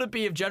 How cool would it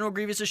be if General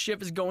Grievous'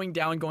 ship is going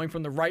down, going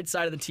from the right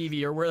side of the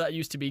TV, or where that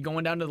used to be,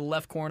 going down to the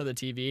left corner of the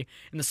TV,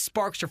 and the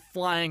sparks are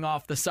flying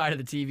off the side of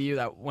the TV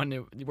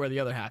where the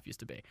other half used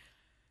to be?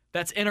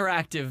 That's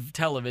interactive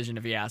television,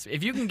 if you ask me.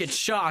 If you can get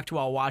shocked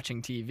while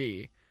watching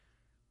TV,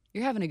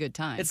 you're having a good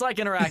time. it's like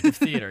interactive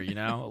theater,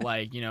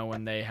 like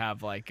when they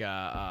have like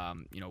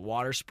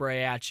water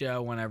spray at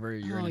you whenever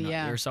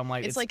you're or something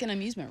like. It's like an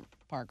amusement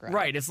park, right?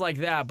 Right, it's like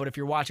that, but if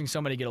you're watching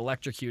somebody get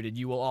electrocuted,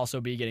 you will also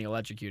be getting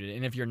electrocuted.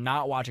 And if you're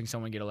not watching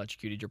someone get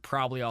electrocuted, you're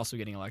probably also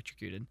getting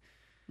electrocuted.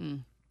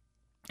 And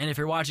if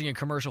you're watching a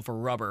commercial for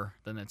rubber,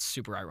 then that's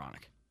super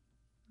ironic.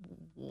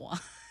 What?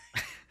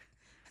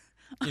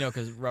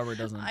 Because rubber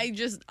doesn't.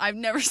 I've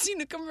never seen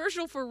a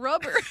commercial for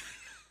rubber.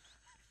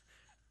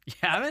 You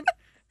haven't?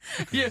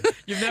 You've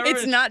never.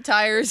 It's not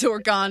tires or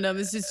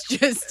condoms. It's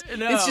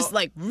just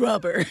like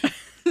rubber.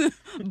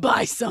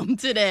 Buy some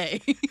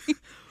today.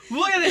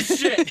 Look at this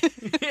shit.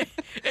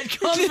 It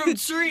comes from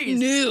trees.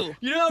 New.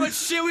 You know how much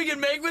shit we can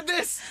make with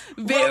this?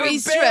 Very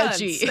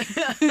stretchy.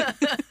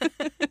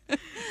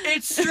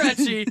 It's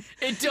stretchy.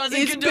 It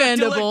doesn't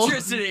conduct bendable.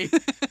 electricity.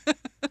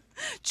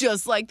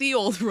 Just like the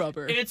old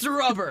rubber. It's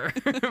rubber.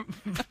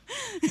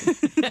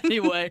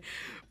 Anyway,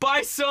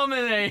 buy some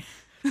in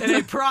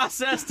a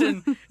processed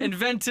and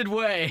invented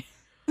way.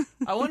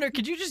 I wonder,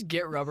 could you just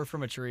get rubber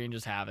from a tree and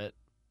just have it?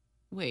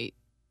 Wait.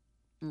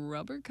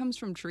 Rubber comes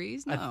from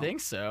trees? No. I think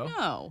so.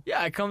 No.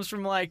 Yeah, it comes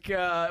from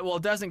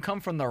it doesn't come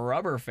from the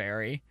rubber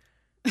fairy.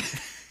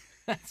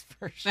 That's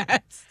for sure.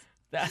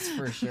 That's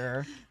for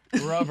sure.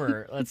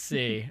 Rubber. Let's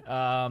see.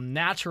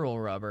 Natural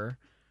rubber.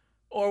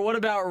 Or what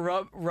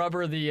about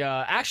Rubber the...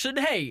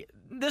 Actually, hey,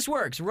 this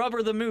works.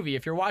 Rubber the movie.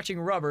 If you're watching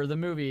Rubber the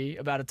movie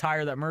about a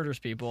tire that murders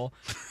people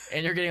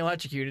and you're getting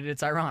electrocuted,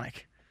 it's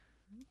ironic.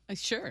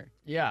 Sure.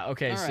 Yeah,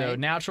 okay. All So right.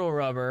 natural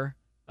rubber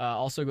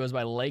also goes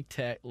by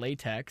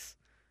latex.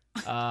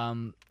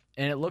 And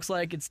it looks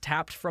like it's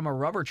tapped from a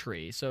rubber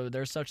tree. So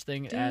there's such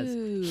thing as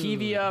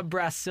Hevia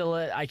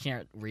brassilla. I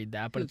can't read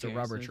that, but it's a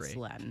rubber tree. It's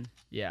Latin.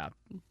 Yeah.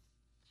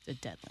 A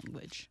dead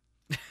language.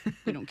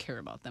 We don't care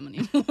about them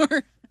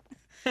anymore.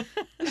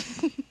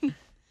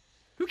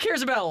 Who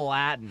cares about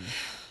Latin?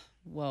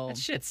 Well, That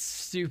shit's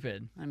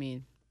stupid. I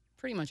mean,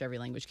 pretty much every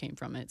language came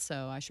from it,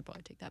 so I should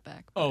probably take that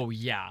back. Oh,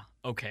 yeah.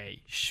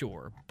 Okay,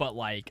 sure. But,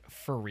 like,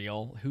 for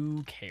real,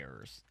 who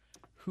cares?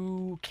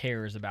 Who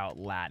cares about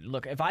Latin?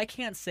 Look, if I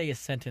can't say a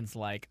sentence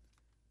like,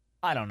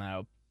 I don't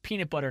know,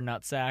 peanut butter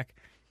nutsack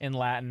in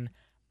Latin,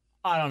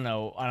 I don't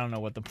know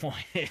what the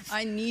point is.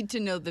 I need to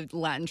know the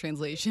Latin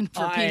translation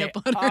for peanut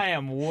butter. I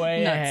am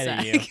way ahead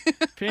of you.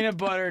 nutsack. Peanut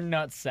butter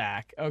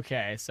nutsack.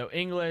 Okay, so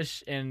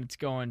English, and it's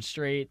going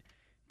straight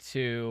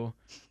to...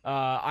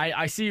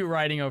 I see you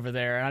writing over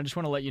there, and I just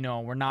want to let you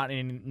know we're not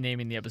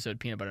naming the episode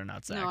Peanut Butter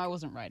Nutsack. No, I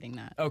wasn't writing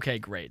that. Okay,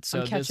 great.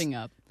 So I'm catching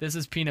up. This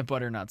is Peanut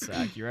Butter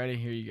Nutsack. You ready?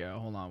 Here you go.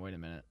 Hold on, wait a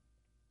minute.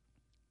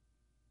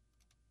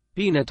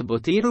 Peanut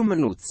butter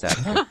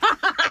nutsack.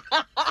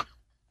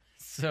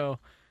 So,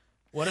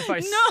 what if I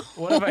No!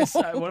 what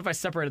if I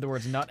separated the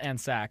words nut and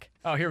sack?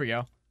 Oh, here we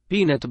go.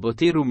 Peanut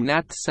butter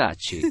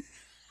nutsachi.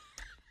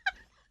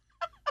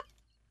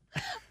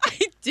 I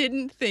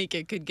didn't think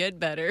it could get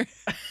better.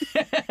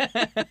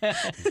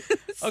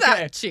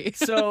 Okay, Sachi.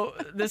 so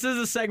this is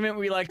a segment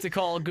we like to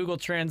call Google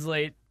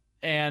Translate,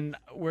 and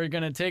we're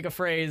gonna take a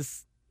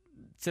phrase.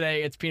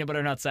 Today it's peanut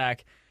butter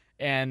nutsack,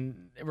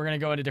 and we're gonna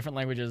go into different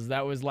languages.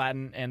 That was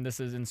Latin, and this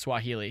is in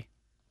Swahili.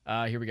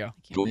 Here we go.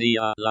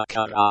 Dunia la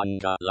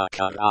caranga, la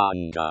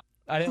caranga.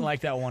 I didn't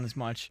like that one as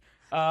much.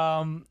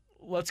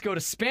 Let's go to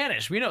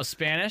Spanish. We know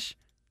Spanish.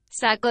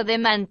 Saco de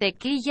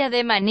mantequilla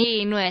de maní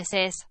y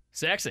nueces.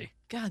 Sexy.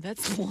 God,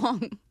 that's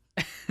long.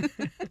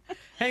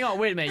 Hang on,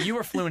 wait a minute. You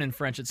were fluent in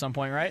French at some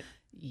point, right?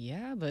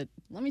 Yeah, but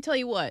let me tell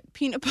you what.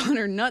 Peanut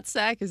butter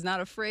nutsack is not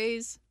a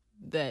phrase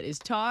that is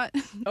taught.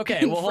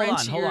 Okay, in well,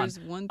 French hold on. years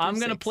 1 through I'm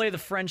going to 6. play the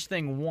French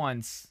thing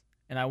once,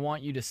 and I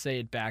want you to say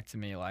it back to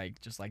me,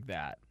 just like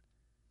that.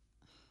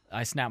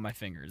 I snapped my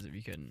fingers if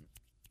you couldn't.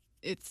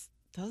 It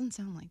doesn't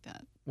sound like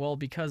that. Well,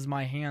 because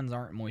my hands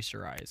aren't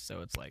moisturized,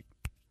 so it's like,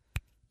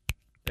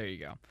 there you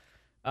go.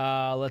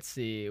 Let's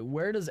see.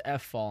 Where does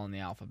F fall in the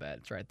alphabet?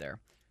 It's right there.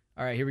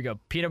 All right, here we go.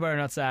 Peanut butter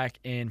nutsack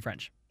in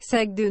French.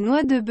 Sac de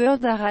noix de beurre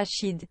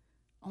d'arachide.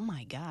 Oh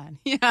my God.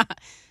 Yeah.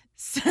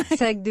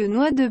 Sac de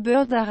noix de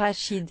beurre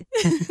d'arachide.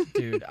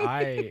 Dude,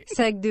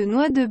 Sac de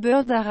noix de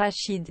beurre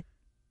d'arachide.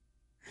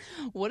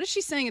 What is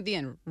she saying at the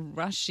end?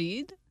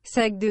 Rashid?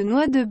 Sac de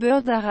noix de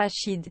beurre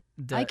d'arachide.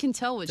 I can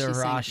tell what she's saying.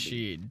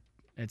 Rashid.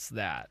 It's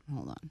that.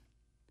 Hold on.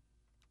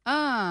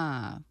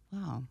 Ah,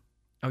 wow.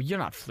 Oh, you're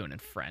not fluent in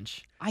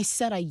French. I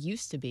said I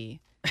used to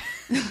be.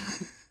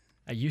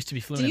 I used to be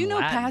fluent Do you in know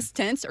Latin. past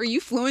tense? Are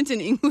you fluent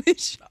in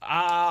English?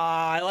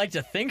 I like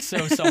to think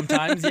so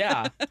sometimes,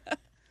 yeah.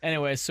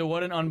 Anyway, so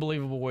what an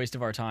unbelievable waste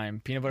of our time.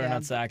 Peanut butter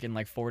nutsack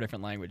in 4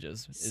 different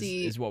languages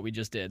is what we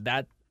just did.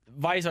 That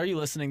Vice, are you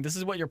listening? This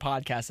is what your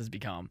podcast has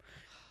become.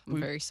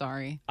 I'm very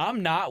sorry.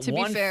 I'm not To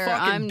one be fair,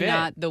 fucking I'm bit.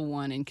 not the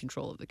one in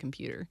control of the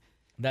computer.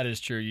 That is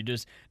true. You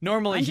just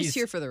normally I'm he's just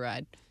here for the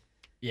ride.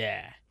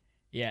 Yeah.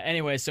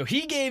 Anyway, so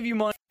he gave you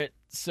money,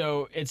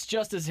 so it's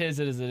just as his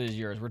as it is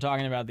yours. We're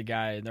talking about the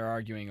guy they're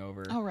arguing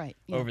over. Oh, right.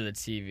 Yeah. Over the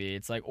TV.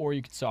 It's or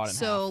you could saw it in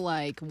So,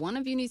 half. one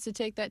of you needs to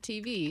take that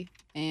TV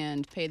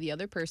and pay the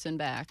other person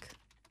back.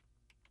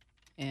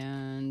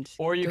 And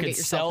Or you go could get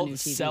yourself a new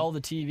TV. sell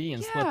the TV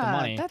and split the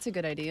money. That's a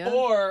good idea.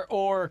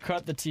 Or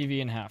cut the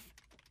TV in half.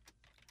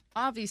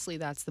 Obviously,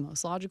 that's the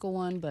most logical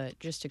one, but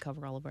just to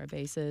cover all of our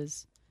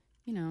bases,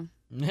 You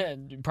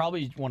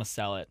probably want to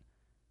sell it.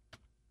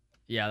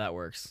 Yeah, that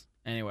works.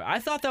 Anyway, I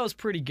thought that was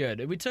pretty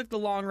good. We took the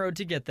long road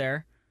to get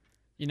there.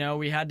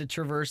 We had to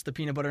traverse the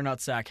peanut butter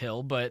nutsack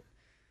hill, but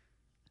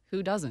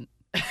who doesn't?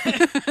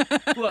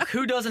 look,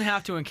 who doesn't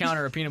have to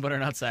encounter a peanut butter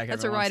nutsack?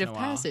 That's every a once rite in of a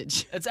while?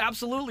 passage. It's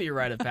absolutely a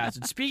rite of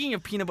passage. Speaking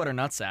of peanut butter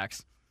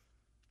nutsacks,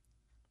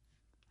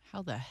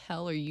 How the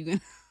hell are you going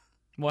to...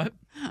 what?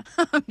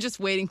 I'm just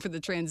waiting for the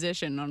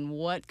transition on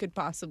what could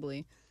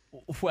possibly...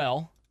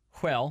 Well,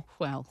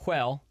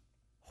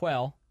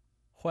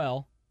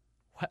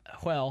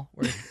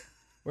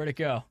 where'd it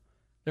go?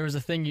 There was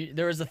a thing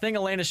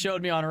Alayna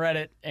showed me on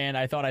Reddit, and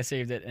I thought I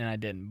saved it, and I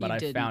didn't, but I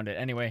found it.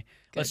 Anyway,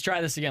 let's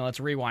try this again. Let's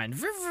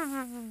rewind.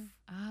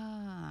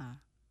 Ah,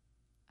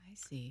 I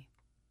see.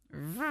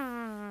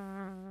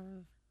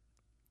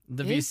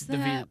 The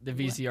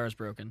VCR is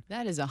broken.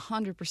 That is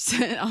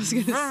 100%. I was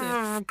going to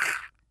say.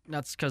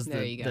 That's because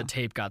the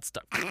tape got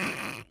stuck.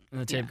 And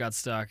the tape got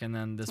stuck, and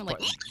then this Sound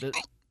part.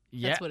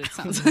 Yeah. That's what it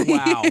sounds like.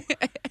 Wow.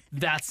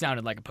 That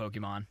sounded like a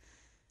Pokemon.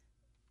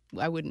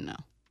 I wouldn't know.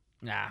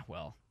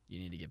 Well, you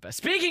need to get back.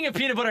 Speaking of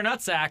peanut butter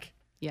nutsack.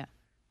 Yeah.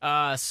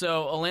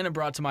 So Alayna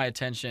brought to my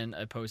attention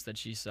a post that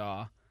she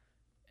saw,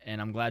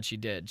 and I'm glad she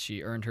did.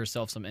 She earned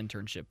herself some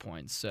internship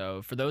points.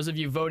 So for those of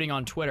you voting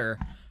on Twitter,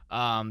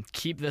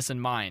 keep this in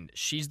mind.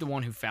 She's the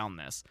one who found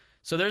this.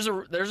 So there's a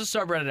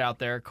subreddit out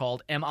there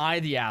called "Am I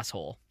the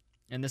Asshole?"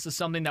 And this is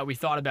something that we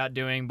thought about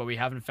doing, but we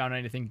haven't found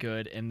anything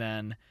good. And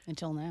then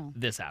until now,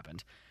 this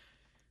happened.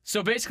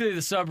 So basically, the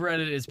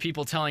subreddit is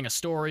people telling a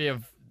story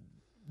of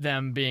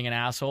them being an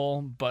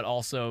asshole, but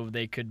also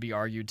they could be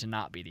argued to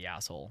not be the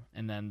asshole,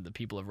 and then the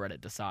people of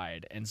Reddit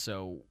decide. And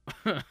so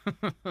we're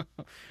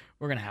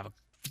gonna have a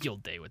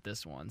field day with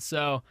this one.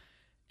 So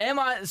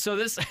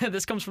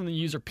this comes from the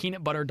user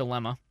Peanut Butter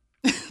Dilemma.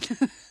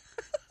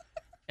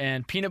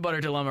 And Peanut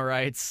Butter Dilemma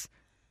writes,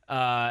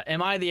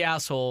 am I the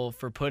asshole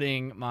for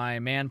putting my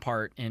man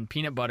part in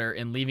peanut butter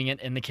and leaving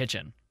it in the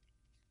kitchen?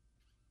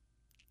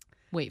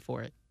 Wait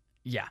for it.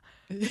 Yeah.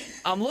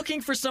 I'm looking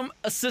for some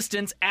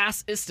assistance,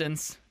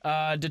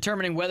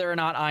 determining whether or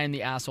not I am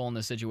the asshole in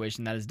this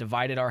situation that has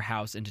divided our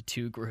house into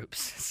 2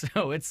 groups.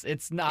 So it's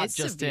not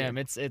just severe. him.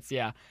 It's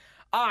yeah.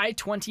 I,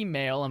 20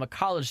 male, am a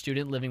college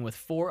student living with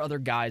 4 other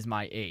guys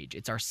my age.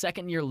 It's our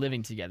 2nd year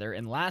living together,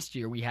 and last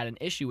year we had an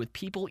issue with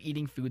people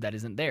eating food that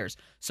isn't theirs.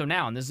 So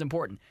now, and this is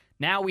important,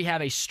 now we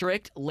have a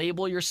strict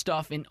label your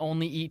stuff and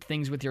only eat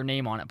things with your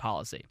name on it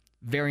policy.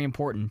 Very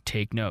important,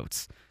 take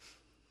notes.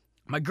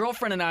 My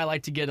girlfriend and I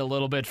like to get a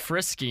little bit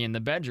frisky in the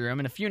bedroom,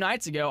 and a few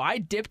nights ago, I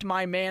dipped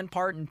my man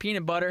part in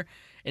peanut butter,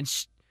 and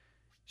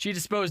she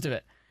disposed of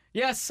it.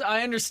 Yes,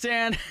 I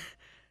understand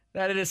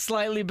that it is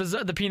slightly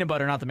bizarre. The peanut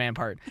butter, not the man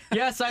part.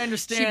 Yes, I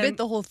understand. She bit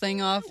the whole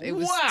thing off. It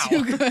was Wow.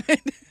 too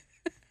good.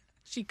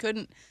 She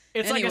couldn't.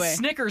 It's anyway. like a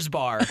Snickers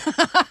bar.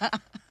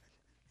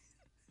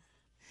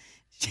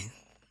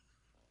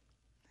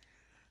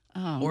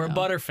 Or a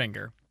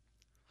Butterfinger.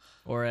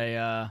 Or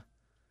a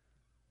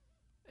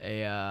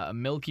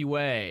Milky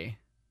Way.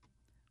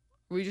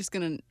 Are we just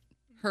gonna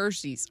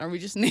Hershey's? Are we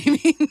just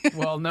naming?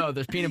 Well, no,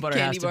 there's peanut butter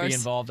has Candy to be bars.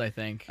 involved, I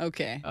think.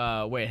 Okay.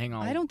 Wait, hang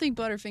on. I don't think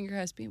Butterfinger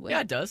has peanut butter.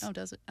 Yeah, it does. Oh,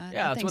 does it? Yeah, that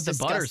that's thing's what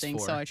the butter's disgusting,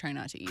 for. So I try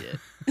not to eat it.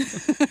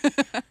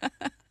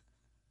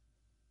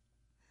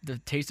 The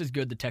taste is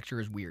good. The texture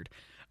is weird.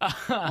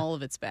 All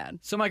of it's bad.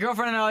 So my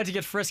girlfriend and I like to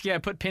get frisky. I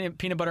put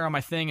peanut butter on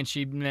my thing, and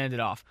she ended it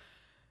off.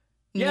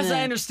 Yes,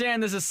 I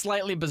understand this is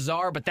slightly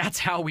bizarre, but that's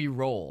how we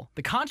roll.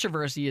 The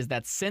controversy is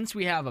that since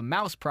we have a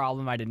mouse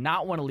problem, I did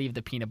not want to leave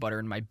the peanut butter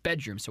in my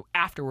bedroom, so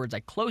afterwards I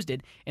closed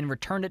it and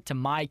returned it to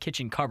my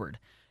kitchen cupboard.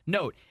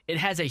 Note, it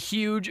has a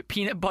huge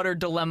peanut butter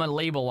dilemma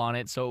label on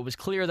it, so it was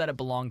clear that it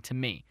belonged to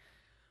me.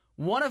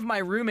 One of my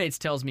roommates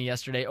tells me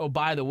yesterday, oh,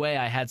 by the way,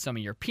 I had some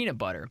of your peanut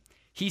butter.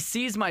 He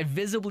sees my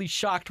visibly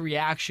shocked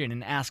reaction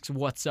and asks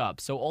what's up,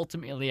 so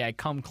ultimately I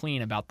come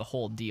clean about the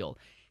whole deal.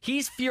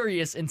 He's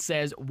furious and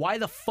says, why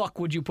the fuck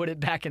would you put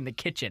it back in the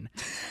kitchen?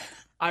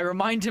 I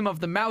remind him of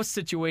the mouse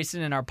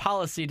situation in our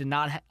policy to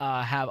not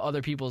have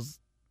other people's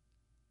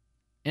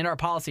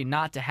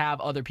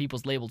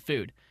labeled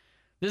food.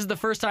 This is the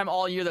first time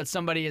all year that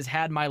somebody has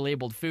had my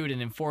labeled food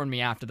and informed me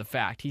after the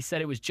fact. He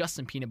said it was just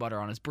some peanut butter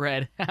on his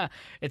bread.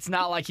 It's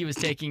not like he was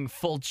taking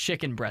full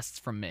chicken breasts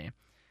from me.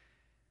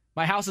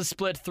 My house is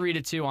split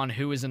 3-2 on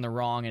who is in the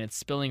wrong, and it's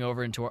spilling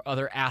over into our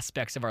other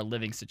aspects of our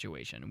living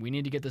situation. We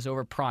need to get this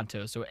over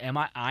pronto, so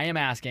I am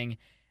asking,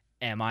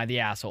 am I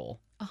the asshole?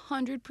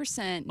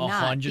 100%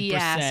 not the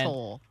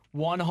asshole.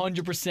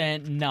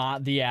 100%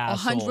 not the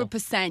asshole.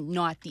 100%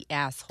 not the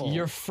asshole.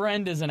 Your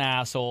friend is an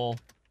asshole.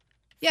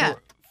 Yeah.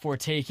 For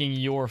taking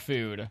your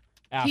food.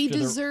 He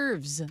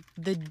deserves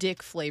the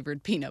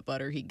dick-flavored peanut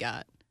butter he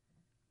got.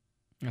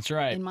 That's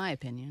right. In my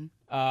opinion.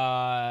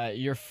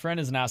 Your friend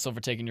is an asshole for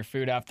taking your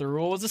food after the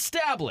rule was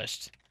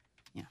established.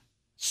 Yeah.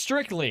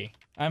 Strictly,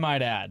 I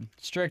might add.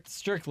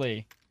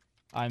 Strictly,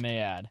 I may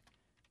add.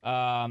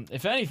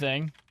 If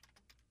anything,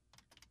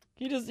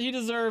 he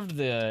deserved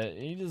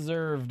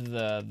the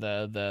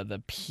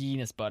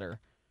penis butter.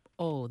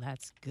 Oh,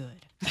 that's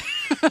good.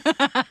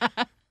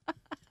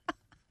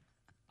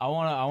 I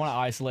wanna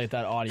isolate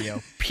that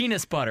audio.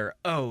 Penis butter.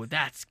 Oh,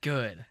 that's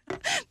good.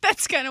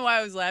 That's kind of why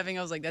I was laughing.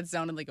 I was like, that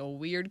sounded like a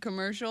weird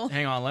commercial.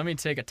 Hang on, let me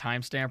take a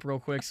timestamp real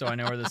quick so I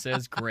know where this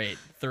is. Great.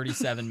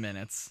 37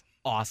 minutes.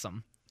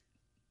 Awesome.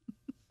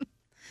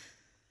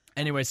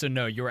 Anyway, so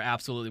no, you were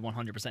absolutely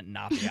 100%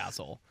 not the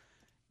asshole.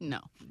 No.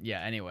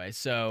 Yeah, anyway,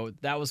 so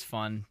that was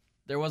fun.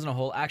 There wasn't a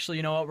whole... Actually,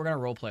 you know what? We're going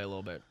to roleplay a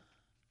little bit.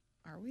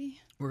 Are we?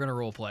 We're going to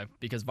roleplay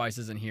because Vice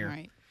isn't here. All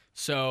right.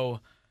 So...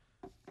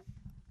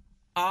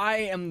 I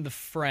am the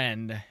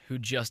friend who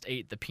just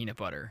ate the peanut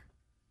butter.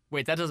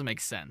 Wait, that doesn't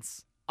make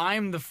sense.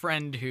 I'm the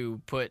friend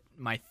who put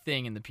my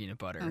thing in the peanut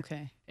butter.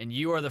 Okay. And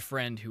you are the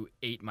friend who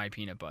ate my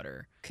peanut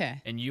butter. Okay.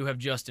 And you have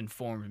just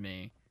informed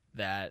me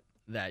that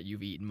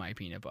you've eaten my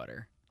peanut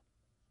butter.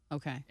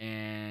 Okay.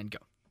 And go.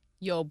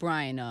 Yo,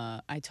 Brian,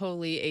 I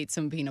totally ate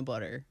some peanut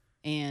butter.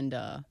 And,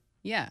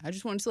 yeah, I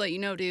just wanted to let you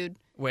know, dude.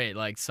 Wait,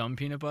 like some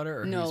peanut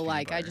butter? Or no, whose peanut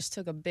like butter? I just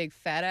took a big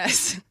fat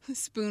ass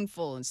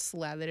spoonful and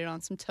slathered it on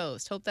some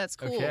toast. Hope that's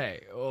cool.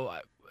 Okay. Well,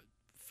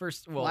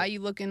 well, why are you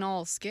looking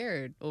all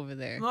scared over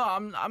there? No,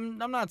 I'm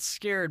not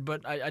scared,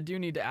 but I do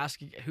need to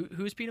ask you,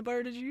 whose peanut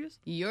butter did you use?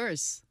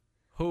 Yours.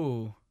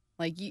 Who?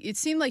 Like it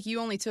seemed like you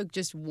only took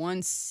just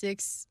 1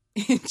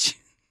 6-inch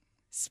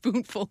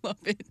spoonful of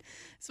it,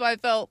 so I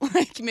felt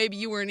like maybe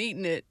you weren't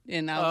eating it,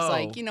 and I was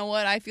like, you know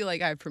what? I feel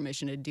like I have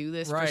permission to do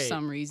this for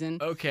some reason.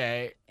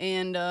 Okay.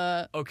 And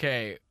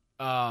okay.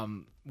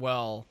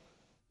 Well.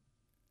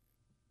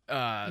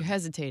 You're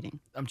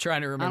hesitating. I'm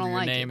trying to remember your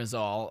like name it. is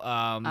all.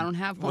 I don't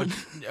have one.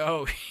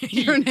 Oh.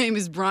 Your name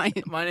is Brian.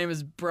 My name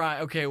is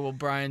Brian. Okay, well,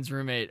 Brian's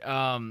roommate.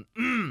 So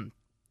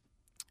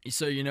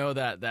you know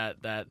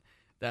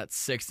that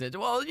 6 inch.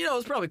 Well, you know,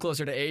 it's probably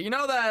closer to 8. You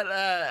know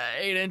that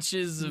 8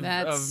 inches of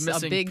missing a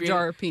big peanut.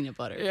 jar of peanut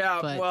butter. Yeah,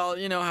 but... well,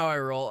 you know how I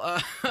roll.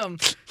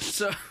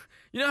 So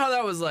you know how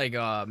that was like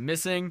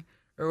missing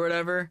or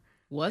whatever.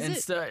 Was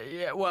it?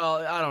 Yeah.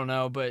 Well, I don't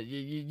know, but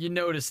you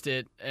noticed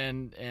it,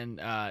 and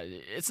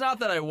it's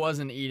not that I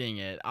wasn't eating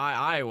it.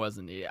 I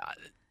wasn't eating.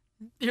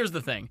 Here's the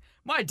thing: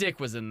 my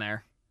dick was in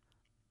there.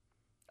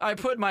 I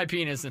put my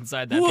penis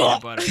inside that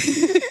peanut butter.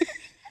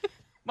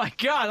 My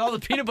God, all the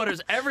peanut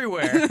butter's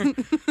everywhere.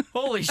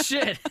 Holy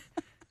shit!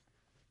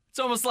 It's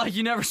almost like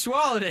you never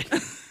swallowed it.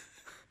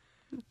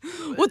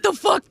 What the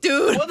fuck,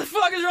 dude? What the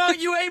fuck is wrong?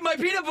 You ate my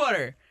peanut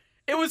butter.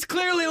 It was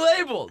clearly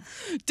labeled.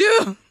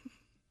 Dude.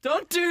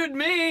 Don't dude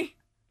me.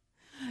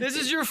 This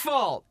is your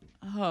fault.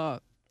 I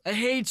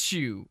hate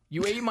you.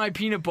 You ate my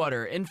peanut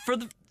butter, and for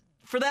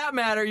that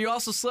matter, you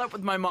also slept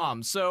with my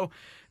mom. So,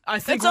 I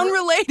think that's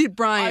unrelated,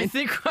 Brian.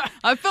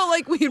 I felt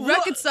like we had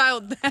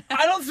reconciled that.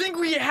 I don't think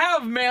we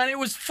have, man. It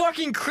was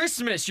fucking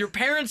Christmas. Your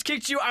parents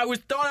kicked you.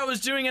 Thought I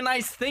was doing a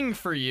nice thing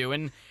for you,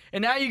 and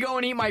now you go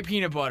and eat my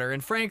peanut butter.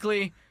 And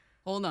frankly,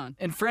 hold on.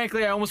 And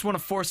frankly, I almost want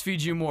to force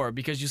feed you more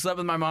because you slept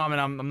with my mom,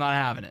 and I'm not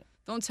having it.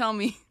 Don't tell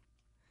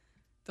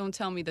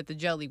me that the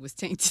jelly was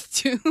tainted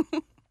too.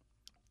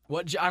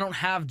 What? I don't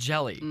have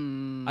jelly.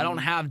 I don't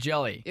have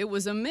jelly. It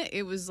was a mix.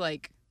 It was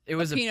like It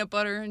was a peanut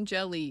butter and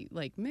jelly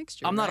like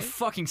mixture. I'm not a right?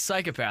 fucking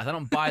psychopath. I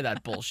don't buy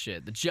that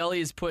bullshit. The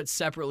jelly is put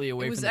separately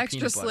away from the peanut butter.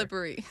 It was extra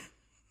slippery.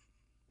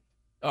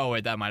 Oh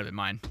wait, that might have been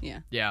mine. Yeah.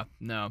 Yeah,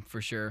 no,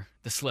 for sure.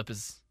 The slip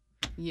is.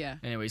 Yeah.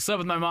 Anyway, you slept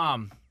with my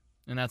mom,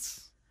 and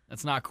that's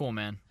not cool,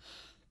 man.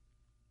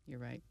 You're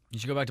right. You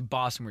should go back to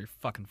Boston, where you're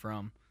fucking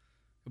from.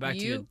 Go back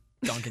to your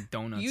Dunkin'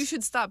 Donuts. You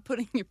should stop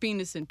putting your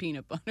penis in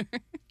peanut butter.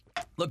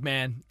 Look,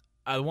 man,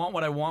 I want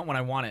what I want when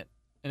I want it,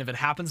 and if it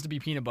happens to be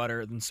peanut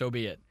butter, then so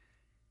be it.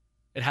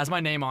 It has my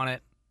name on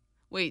it.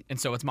 Wait. And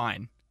so it's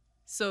mine.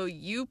 So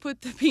you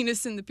put the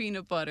penis in the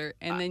peanut butter,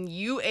 and then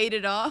you ate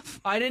it off?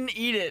 I didn't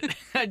eat it.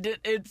 I did.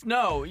 It's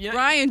no. You know,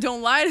 Brian,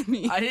 don't lie to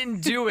me. I didn't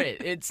do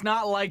it. It's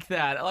not like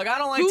that. Like I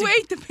don't like. Who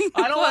ate the peanut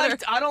butter?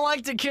 I don't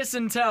like to kiss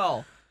and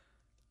tell,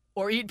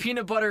 or eat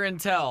peanut butter and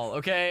tell.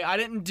 Okay, I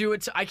didn't do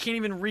it. I can't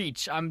even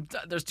reach.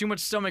 There's too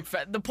much stomach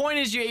fat. The point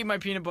is, you ate my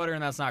peanut butter,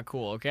 and that's not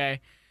cool.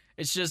 Okay,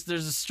 it's just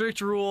there's a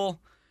strict rule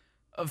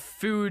of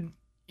food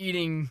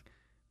eating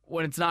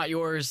when it's not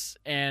yours,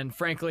 and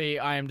frankly,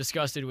 I am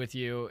disgusted with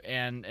you,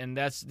 and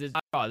this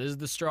is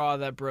the straw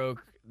that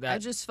broke. I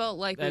just felt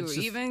like we were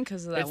even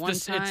because of that one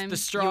time it's the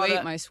straw you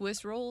ate my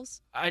Swiss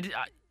rolls.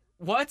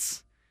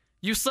 What?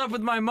 You slept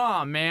with my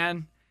mom,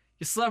 man.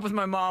 You slept with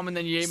my mom, and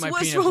then you ate my peanut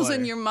butter. Swiss rolls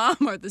and your mom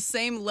are the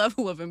same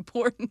level of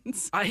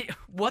importance.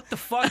 What the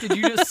fuck did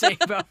you just say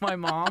about my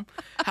mom?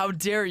 How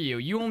dare you?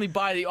 You only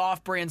buy the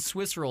off-brand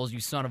Swiss rolls,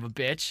 you son of a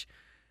bitch.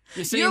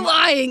 You're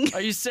lying.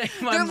 Are you saying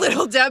they're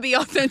Little Debbie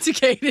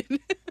authenticated?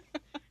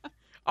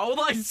 I would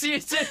like to see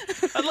a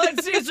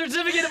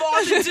certificate of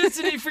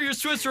authenticity for your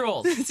Swiss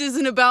rolls. This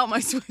isn't about my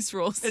Swiss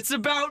rolls. It's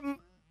about.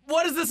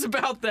 What is this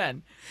about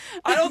then?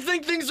 I don't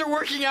think things are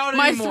working out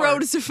my anymore. My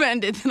throat is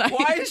offended.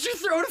 Why is your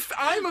throat?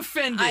 I'm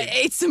offended. I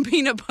ate some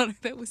peanut butter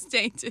that was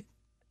tainted.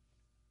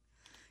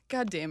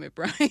 God damn it,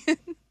 Brian.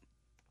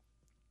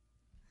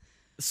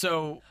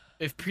 So.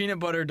 If Peanut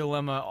Butter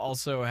Dilemma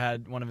also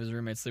had one of his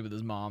roommates sleep with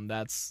his mom,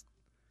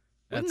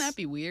 wouldn't that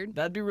be weird?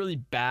 That'd be really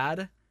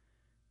bad.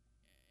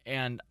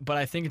 But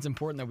I think it's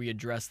important that we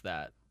address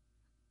that,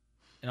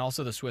 and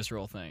also the Swiss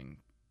roll thing.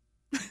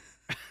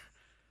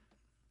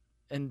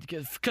 And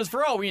because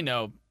for all we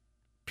know,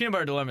 Peanut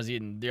Butter Dilemma's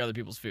eating the other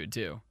people's food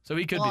too, so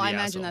he could be the I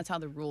imagine asshole. that's how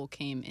the rule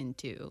came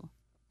into.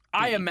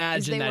 I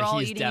imagine that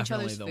he's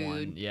definitely the food.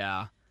 one.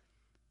 Yeah.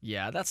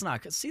 That's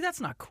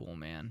not cool,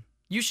 man.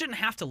 You shouldn't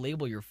have to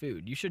label your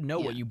food. You should know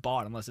what you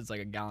bought unless it's like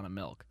a gallon of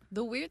milk.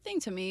 The weird thing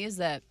to me is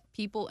that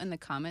people in the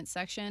comment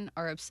section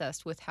are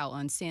obsessed with how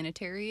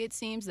unsanitary it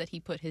seems that he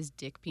put his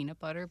dick peanut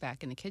butter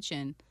back in the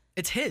kitchen.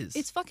 It's his.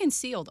 It's fucking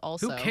sealed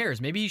also. Who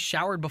cares? Maybe he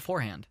showered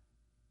beforehand.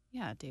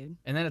 Yeah, dude.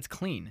 And then it's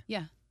clean.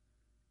 Yeah.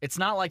 It's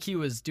not like he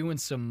was doing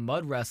some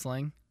mud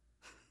wrestling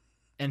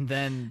and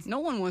then... No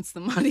one wants the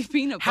muddy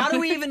peanut butter. How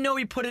do we even know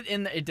he put it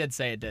in It did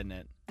say it, didn't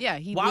it? Yeah,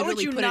 he Why literally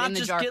would you put not it in the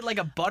just jar. get like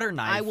a butter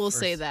knife? I will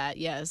say that,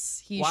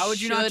 yes. Why would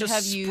you not just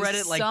have spread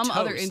used it like some toast?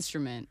 other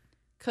instrument?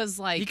 Because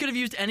he could have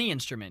used any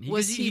instrument.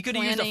 He could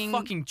have used a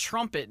fucking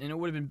trumpet and it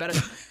would have been better.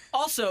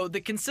 Also, the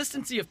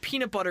consistency of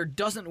peanut butter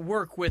doesn't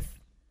work with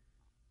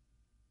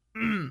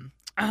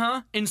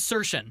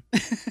insertion.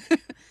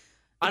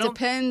 It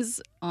depends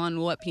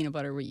on what peanut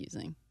butter we're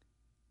using,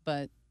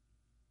 but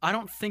I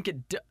don't think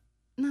it.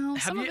 No,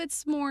 some of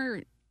it's more.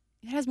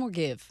 It has more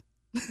give.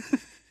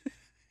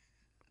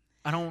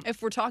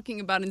 If we're talking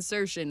about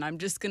insertion, I'm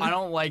just gonna. I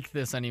don't like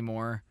this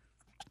anymore.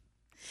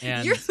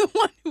 And you're the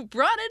one who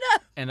brought it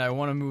up. And I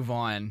want to move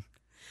on.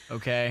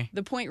 Okay.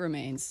 The point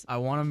remains. I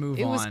want to move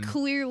on. It was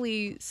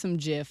clearly some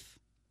Jif.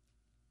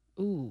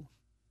 Ooh.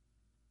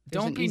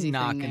 Don't be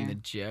knocking the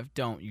Jif.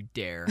 Don't you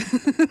dare.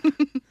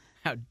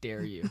 How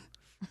dare you?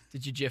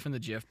 Did you Jif in the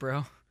Jif,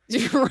 bro?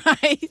 You're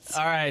right.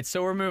 All right,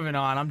 so we're moving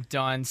on. I'm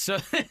done. So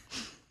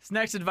this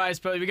next advice,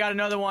 but we got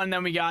another one.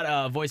 Then we got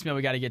a voicemail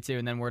we got to get to,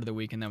 and then word of the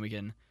week, and then we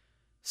can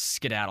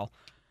skedaddle.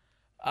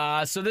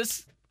 So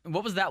this,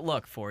 what was that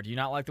look for? Do you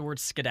not like the word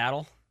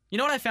skedaddle? You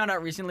know what I found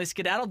out recently?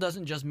 Skedaddle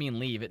doesn't just mean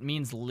leave. It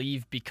means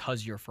leave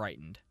because you're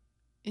frightened.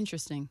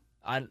 Interesting.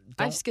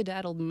 I've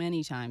skedaddled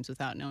many times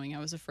without knowing I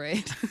was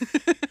afraid.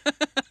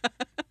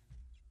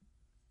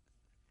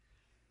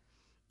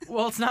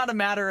 Well, it's not a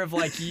matter of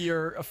like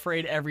you're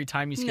afraid every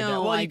time you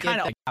skedaddle. No, well, you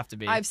kind of have to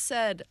be. I've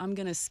said I'm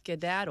gonna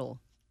skedaddle.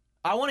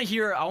 I want to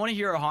hear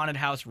a haunted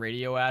house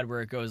radio ad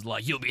where it goes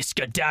like, "You'll be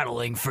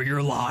skedaddling for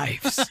your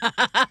lives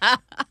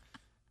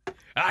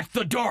at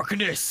the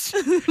darkness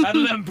at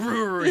the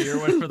brewery," or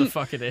whatever the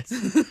fuck it is.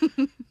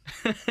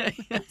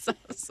 That's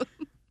awesome.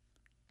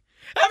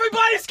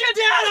 Everybody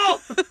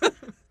skedaddle!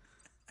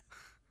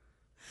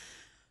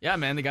 Yeah,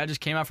 man, the guy just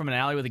came out from an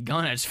alley with a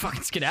gun. I just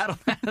fucking skedaddled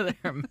out of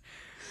there.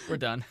 We're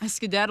done. I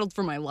skedaddled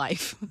for my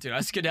life. Dude,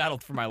 I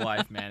skedaddled for my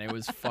life, man. It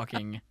was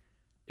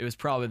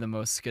probably the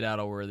most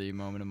skedaddle-worthy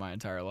moment of my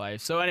entire life.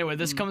 So anyway,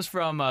 this comes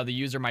from the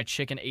user, "My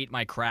chicken ate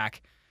my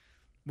crack,"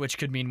 which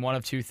could mean one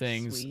of two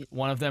things. Sweet.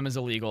 One of them is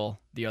illegal.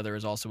 The other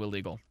is also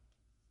illegal.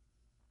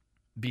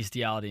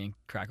 Bestiality and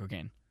crack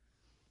cocaine.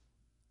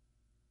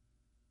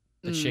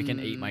 The chicken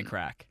ate my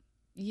crack.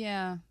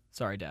 Yeah.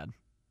 Sorry, Dad.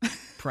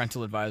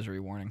 Parental advisory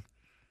warning.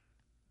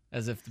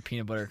 As if the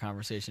peanut butter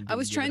conversation didn't I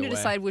was give trying it to away.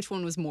 decide which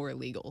one was more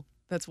illegal.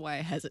 That's why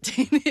I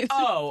hesitated.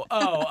 I'm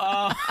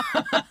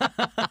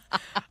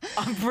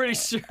pretty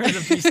sure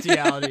the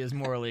bestiality is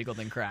more illegal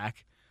than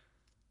crack.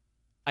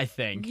 I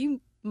think.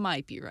 You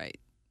might be right.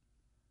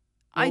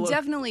 Well, I look,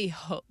 definitely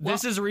hope. Well,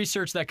 This is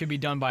research that could be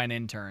done by an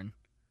intern.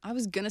 I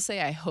was gonna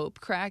say I hope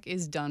crack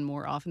is done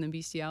more often than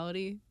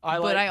bestiality, I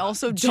but I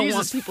also don't want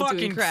Jesus people fucking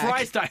doing crack.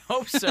 Christ, I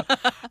hope so.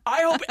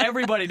 I hope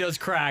everybody does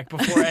crack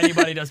before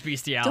anybody does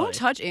bestiality. Don't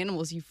touch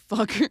animals, you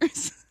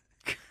fuckers.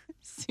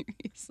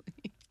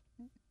 Seriously.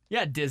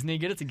 Yeah, Disney,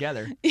 get it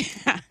together.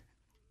 Yeah.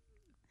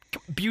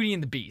 Beauty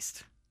and the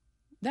Beast.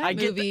 That I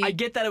movie.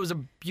 get that it was a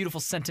beautiful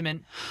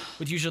sentiment,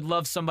 but you should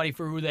love somebody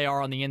for who they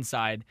are on the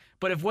inside.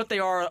 But if what they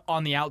are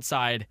on the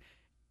outside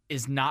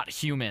is not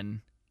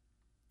human,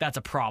 that's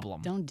a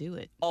problem. Don't do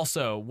it.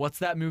 Also, what's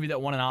that movie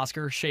that won an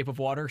Oscar? Shape of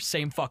Water?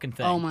 Same fucking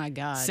thing. Oh my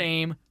god.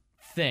 Same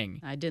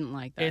thing. I didn't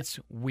like that. It's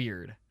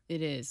weird.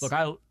 It is. Look,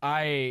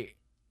 I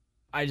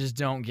just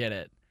don't get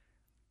it.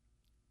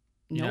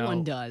 No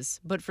one does,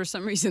 but for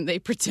some reason they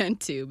pretend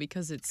to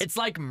because it's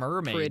like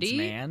mermaids, pretty.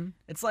 man.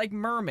 It's like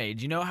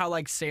mermaids. You know how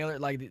like sailor,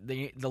 like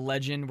the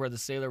legend where the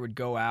sailor would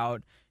go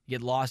out,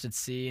 get lost at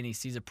sea, and he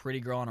sees a pretty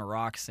girl on a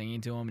rock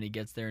singing to him, and he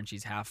gets there and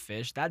she's half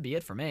fish. That'd be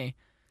it for me.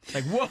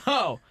 Like,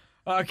 whoa,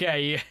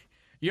 okay,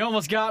 you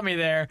almost got me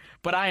there,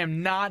 but I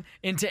am not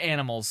into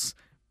animals.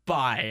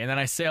 Bye. And then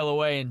I sail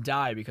away and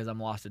die because I'm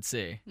lost at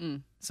sea.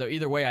 So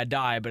either way I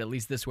die, but at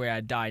least this way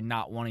I die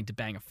not wanting to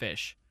bang a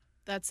fish.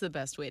 That's the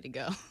best way to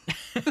go.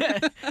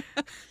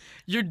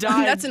 You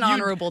died. That's an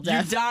honorable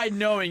death. You died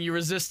knowing you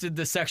resisted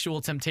the sexual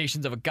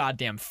temptations of a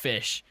goddamn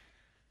fish.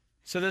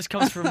 So this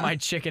comes from my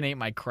chicken ate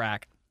my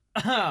crack.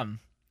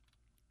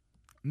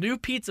 New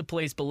pizza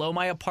place below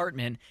my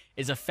apartment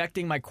is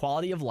affecting my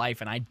quality of life,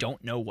 and I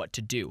don't know what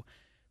to do.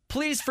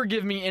 Please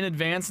forgive me in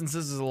advance since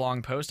this is a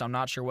long post. I'm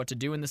not sure what to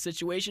do in this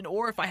situation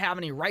or if I have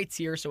any rights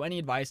here, so any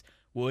advice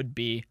would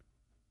be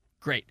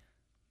great.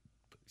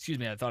 Excuse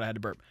me, I thought I had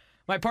to burp.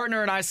 My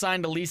partner and I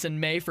signed a lease in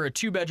May for a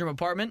 2-bedroom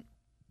apartment.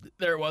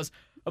 There it was,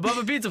 above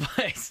a pizza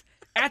place.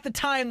 At the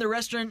time, the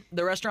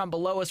restaurant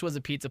below us was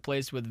a pizza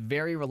place with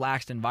very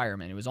relaxed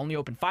environment. It was only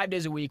open 5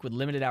 days a week with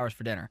limited hours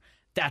for dinner.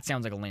 That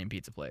sounds like a lame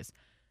pizza place.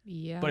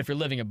 Yeah. But if you're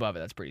living above it,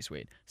 that's pretty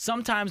sweet.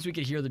 Sometimes we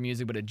could hear the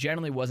music, but it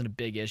generally wasn't a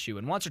big issue.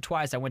 And once or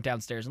twice, I went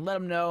downstairs and let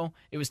them know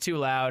it was too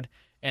loud,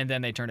 and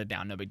then they turned it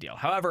down. No big deal.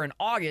 However, in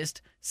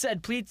August,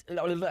 said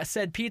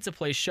pizza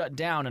place shut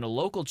down, and a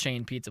local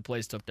chain pizza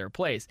place took their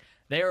place.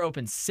 They are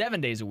open 7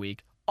 days a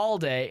week, all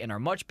day, and are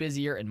much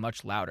busier and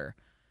much louder.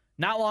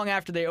 Not long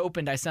after they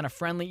opened, I sent a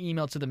friendly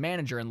email to the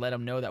manager and let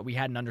him know that we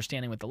had an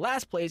understanding with the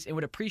last place and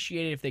would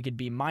appreciate it if they could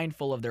be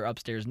mindful of their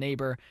upstairs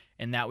neighbor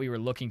and that we were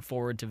looking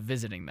forward to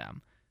visiting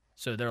them.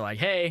 So they're like,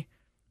 hey,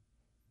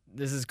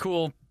 this is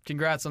cool.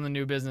 Congrats on the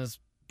new business,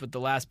 but the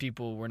last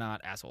people were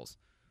not assholes.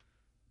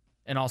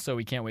 And also,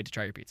 we can't wait to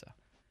try your pizza.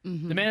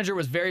 Mm-hmm. The manager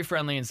was very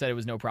friendly and said it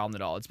was no problem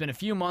at all. It's been a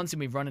few months and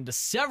we've run into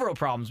several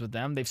problems with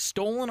them. They've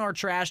stolen our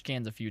trash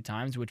cans a few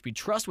times, which we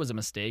trust was a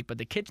mistake, but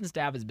the kitchen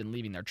staff has been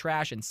leaving their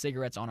trash and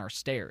cigarettes on our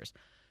stairs.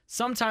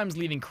 Sometimes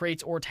leaving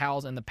crates or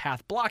towels in the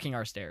path blocking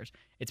our stairs.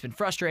 It's been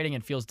frustrating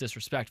and feels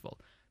disrespectful.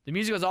 The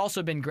music has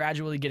also been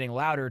gradually getting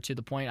louder to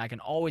the point I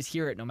can always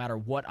hear it no matter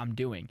what I'm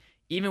doing,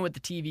 even with the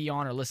TV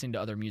on or listening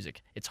to other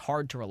music. It's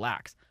hard to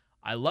relax.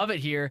 I love it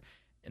here,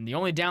 and the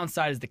only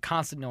downside is the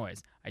constant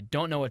noise. I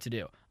don't know what to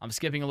do. I'm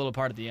skipping a little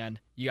part at the end.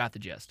 You got the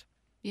gist.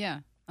 Yeah.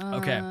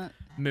 Okay.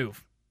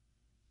 Move.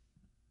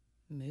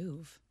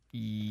 Move.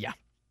 Yeah.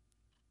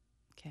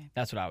 Okay.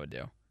 That's what I would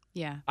do.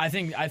 Yeah. I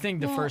think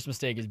the first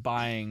mistake is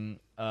buying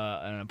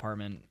an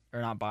apartment,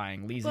 or not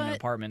buying, leasing an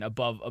apartment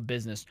above a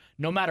business,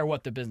 no matter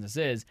what the business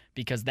is,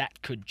 because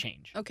that could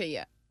change. Okay,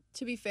 yeah.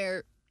 To be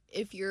fair,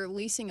 if you're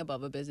leasing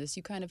above a business,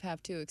 you kind of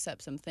have to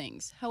accept some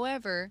things.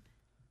 However,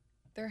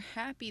 they're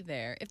happy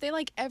there. If they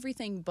like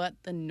everything but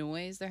the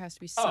noise, there has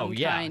to be some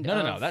kind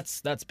of no,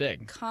 that's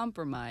big.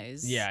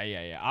 compromise. Yeah.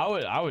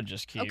 I would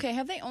just keep. Okay,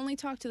 have they only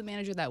talked to the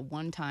manager that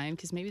one time?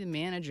 Because maybe the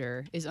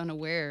manager is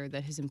unaware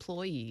that his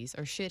employees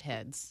are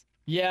shitheads.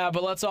 Yeah,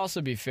 but let's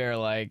also be fair.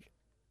 Like,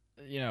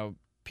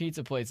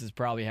 pizza places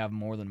probably have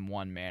more than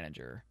one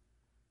manager.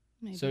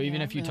 Maybe So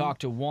even if you talk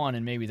to one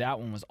and maybe that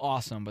one was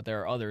awesome, but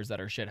there are others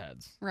that are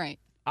shitheads. Right.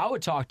 I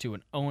would talk to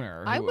an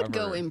owner. Or I would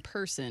go whoever. in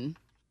person.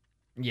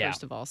 Yeah.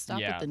 First of all, stop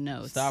with the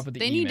notes. Stop with the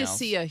They emails. need to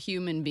see a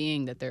human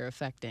being that they're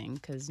affecting,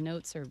 because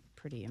notes are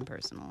pretty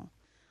impersonal.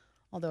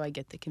 Although I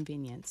get the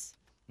convenience.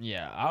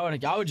 Yeah,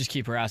 I would just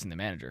keep harassing the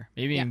manager.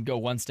 Maybe even go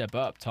one step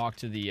up, talk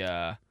to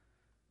the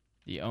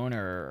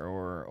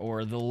owner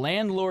or the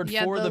landlord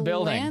for the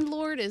building. Yeah, the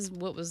landlord is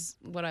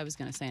what I was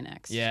going to say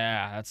next.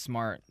 Yeah, that's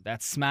smart.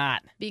 That's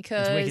smart.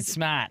 Because that's wicked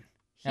smart.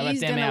 How about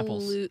them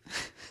apples?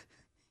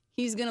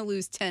 He's going to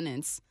lose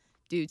tenants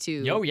due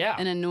to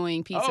an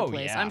annoying pizza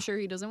place. Yeah. I'm sure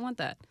he doesn't want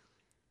that.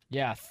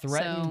 Yeah,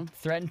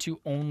 threaten to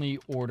only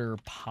order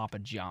Papa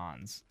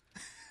John's.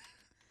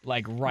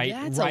 Like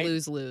That's a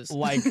lose-lose.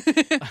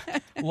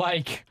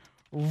 Like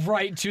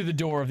right to the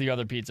door of the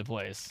other pizza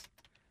place.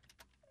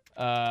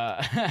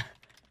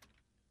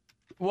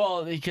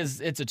 Well,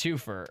 because it's a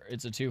twofer.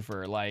 It's a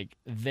twofer. Like,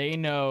 they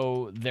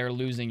know they're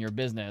losing your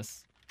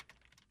business,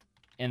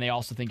 and they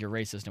also think you're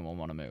racist and won't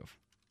want to move.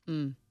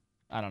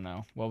 I don't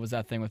know. What was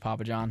that thing with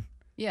Papa John?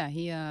 Yeah,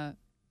 he's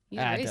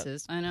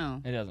racist. I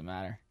know. It doesn't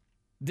matter.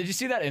 Did you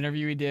see that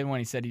interview he did when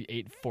he said he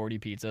ate 40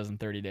 pizzas in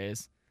 30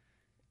 days?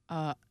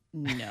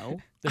 No.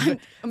 The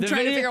I'm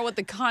trying to figure out what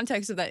the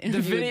context of that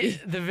interview would be.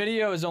 The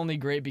video is only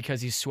great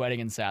because he's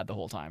sweating and sad the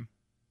whole time.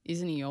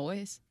 Isn't he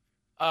always?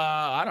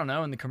 I don't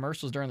know. In the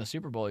commercials during the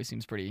Super Bowl, he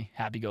seems pretty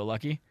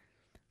happy-go-lucky.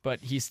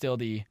 But he's still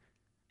the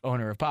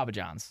owner of Papa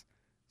John's.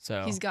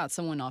 So He's got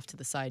someone off to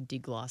the side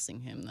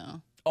deglossing him,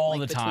 though. all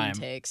like, the between time.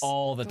 takes.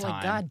 All the They're time.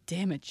 like, God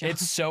damn it, John.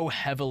 It's so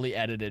heavily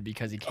edited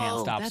because he can't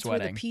stop that's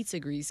sweating. where the pizza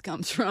grease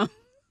comes from.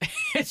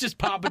 It's just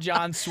Papa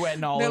John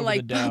sweating all They're over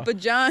like, the dough. Papa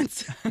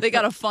John's. They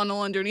got a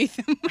funnel underneath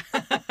him.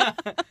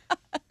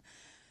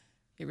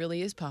 It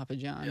really is Papa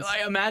John's.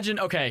 Like, imagine,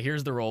 okay,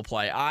 here's the role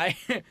play. I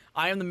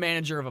am the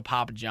manager of a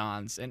Papa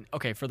John's. And,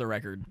 okay, for the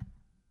record,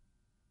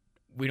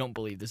 we don't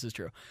believe this is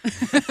true.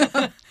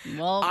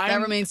 Well,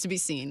 that remains to be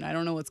seen. I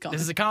don't know what's coming.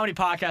 This is a comedy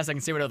podcast. I can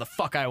say whatever the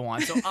fuck I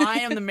want. So I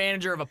am the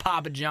manager of a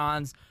Papa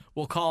John's.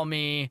 We'll call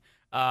me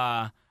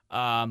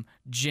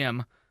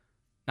Jim,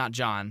 not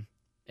John.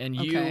 And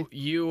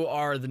you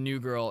are the new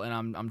girl,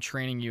 and I'm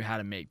training you how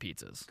to make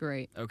pizzas.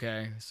 Great.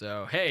 Okay,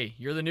 so hey,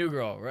 you're the new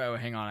girl. Right,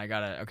 hang on, I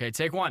gotta. Okay,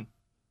 take one.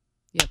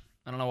 Yep.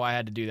 I don't know why I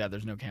had to do that.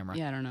 There's no camera.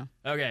 Yeah, I don't know.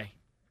 Okay.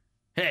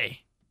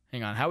 Hey,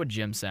 hang on. How would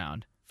Jim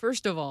sound?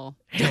 First of all,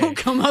 Hey. don't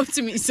come up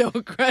to me so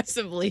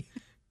aggressively.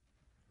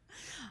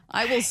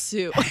 I will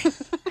sue. Hey,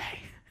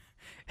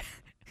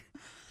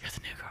 you're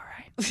the new girl,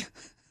 right?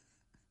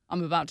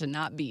 I'm about to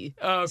not be.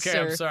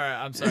 Okay, sir.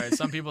 I'm sorry.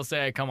 Some people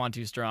say I come on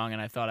too strong,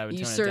 and I thought I would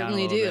You tone it down a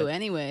certainly little do. bit.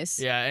 Anyways.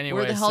 Yeah. Anyway,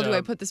 Where the hell do so-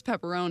 I put this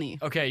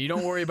pepperoni? Okay, you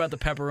don't worry about the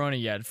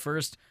pepperoni yet.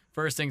 First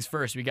things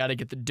first, we got to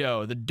get the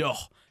dough,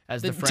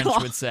 as the French dough.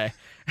 would say.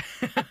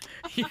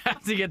 You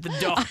have to get the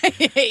dough. I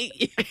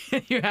hate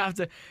you. you have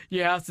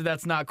to.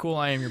 That's not cool.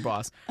 I am your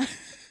boss.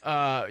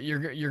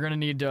 You're gonna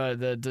need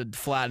to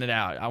flatten it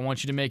out. I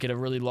want you to make it a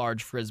really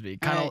large frisbee,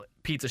 kind of All right.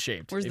 pizza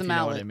shaped. Where's if the you know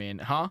what mallet? I mean?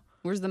 Huh?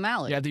 Where's the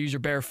mallet? You have to use your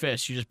bare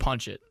fist. You just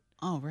punch it.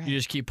 Oh, right. You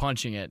just keep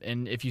punching it,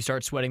 and if you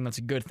start sweating, that's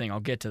a good thing.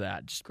 I'll get to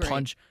that. Just Great.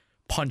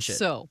 punch it.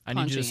 So, I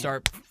need you to punching it.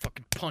 start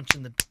fucking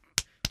punching the.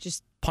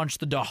 Just Punch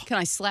the dough. can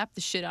I slap the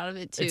shit out of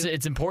it too?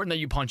 It's important that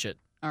you punch it.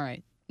 All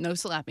right. No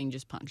slapping,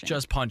 just punching.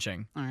 Just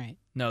punching. All right.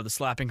 No, the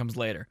slapping comes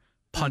later.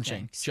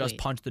 Punching. Okay, Just sweet.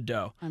 punch the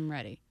dough. I'm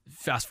ready.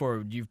 Fast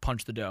forward, you've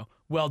punched the dough.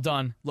 Well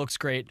done. Looks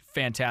great.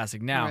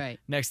 Fantastic. Now, Right.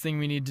 next thing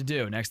we need to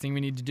do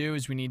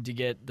is we need to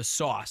get the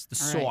sauce. The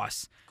All right.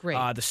 sauce.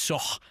 Great. The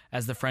sauce,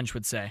 as the French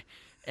would say.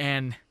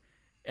 And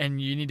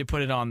you need to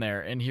put it on there.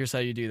 And here's how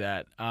you do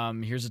that.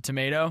 Here's a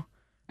tomato,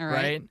 All right?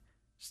 right.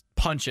 Just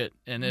punch it,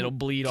 and it'll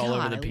bleed all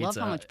over the God, pizza. I love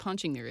how much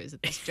punching there is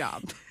at this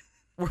job.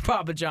 We're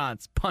Papa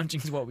John's.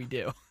 Punching's what we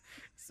do.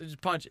 So just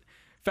punch it.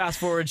 Fast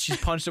forward, she's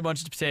punched a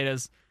bunch of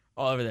potatoes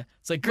all over there.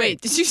 It's like, great.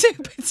 Wait, did you say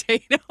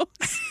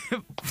potatoes?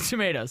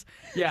 Tomatoes.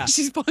 Yeah.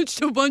 She's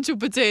punched a bunch of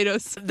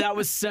potatoes. That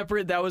was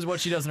separate. That was what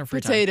she does in her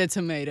free time. Potato,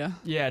 tomato.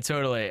 Yeah,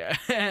 totally.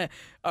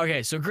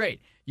 Okay, so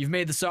great. You've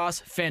made the sauce.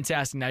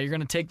 Fantastic. Now you're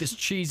going to take this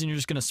cheese and you're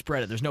just going to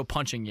spread it. There's no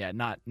punching yet.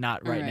 Not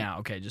right right. now.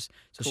 Okay, so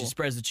she Cool.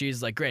 spreads the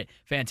cheese. Like, great.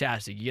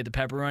 Fantastic. You get the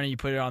pepperoni. You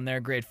put it on there.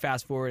 Great.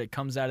 Fast forward. It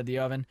comes out of the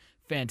oven.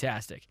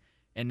 Fantastic.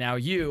 And now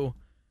you,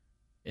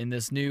 in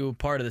this new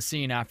part of the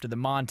scene after the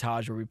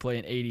montage where we play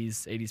an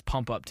 80s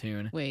pump-up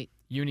tune, Wait,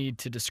 you need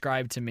to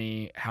describe to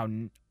me how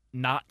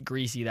not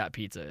greasy that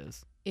pizza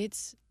is.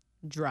 it's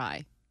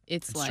dry.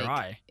 It's like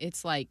dry.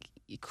 It's like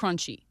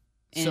crunchy.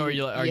 And So are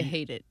you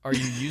hate it. Are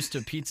you used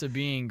to pizza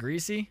being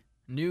greasy?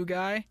 New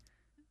guy?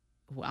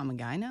 Well, I'm a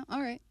guy now.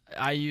 All right.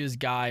 I use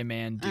guy,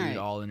 man, dude, All right.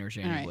 all All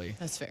interchangeably. right.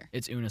 That's fair.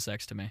 It's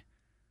unisex to me.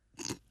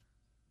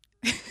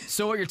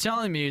 So what you're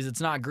telling me is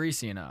it's not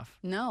greasy enough.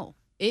 No,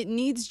 it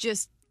needs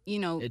just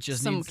It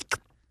just some needs-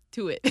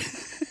 to it.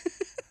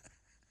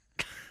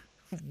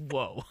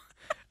 Whoa.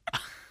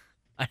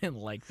 I didn't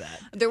like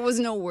that. There was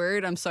no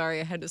word. I'm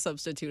sorry. I had to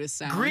substitute a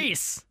sound.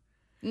 Grease.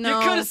 No.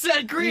 You could have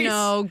said grease.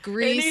 No, It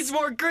grease. needs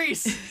more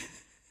grease.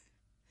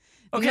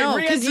 Okay, no,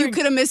 because you re-entering-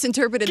 could have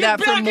misinterpreted Get that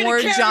for back in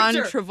more the John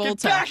character.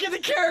 Travolta. Get back in the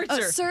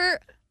character. Sir,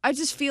 I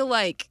just feel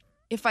like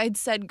if I'd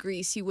said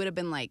grease, you would have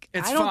been like,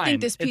 It's I don't fine.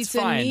 think this It's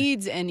pizza fine.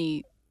 needs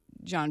any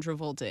John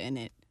Travolta in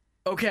it.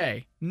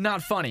 Okay,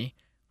 not funny.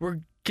 We're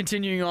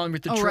continuing on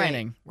with the Oh, right.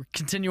 training. We're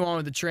continuing on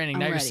with the training.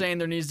 Now I'm you're ready. saying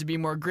there needs to be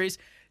more grease.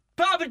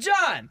 Papa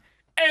John!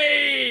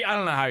 Hey! I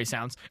don't know how he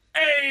sounds.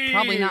 Hey!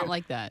 Probably not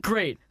like that.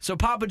 Great. So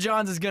Papa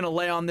John's is going to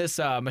lay on this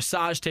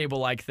massage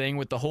table-like thing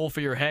with the hole for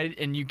your head,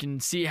 and you can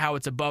see how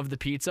it's above the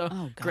pizza.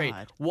 Oh, Great.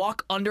 God.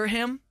 Walk under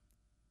him.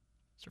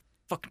 Start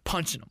fucking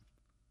punching him.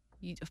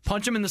 You,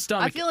 Punch him in the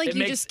stomach. I feel like It you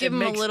makes- just give it him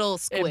makes- a little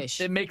squish,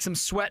 It makes him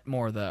sweat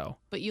more, though.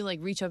 but you like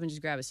reach up and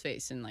just grab his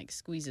face and like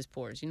squeeze his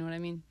pores. You know what I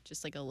mean?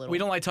 Just like a little. We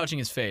don't like touching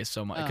his face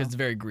so much because Oh. it's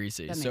very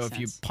greasy. That So makes if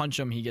you sense. punch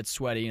him, he gets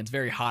sweaty, and it's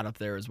very hot up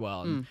there as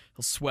well, Mm. and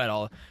he'll sweat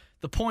all.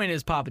 The point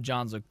is, Papa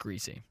John's look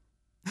greasy.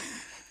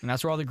 And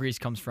that's where all the grease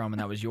comes from, and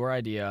that was your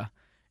idea.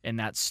 And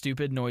that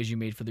stupid noise you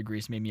made for the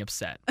grease made me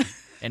upset.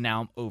 And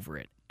now I'm over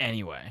it.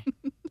 Anyway.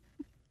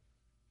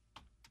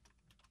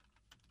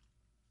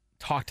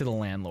 Talk to the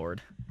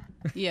landlord.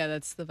 Yeah,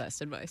 that's the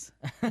best advice.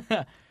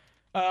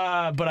 But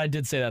I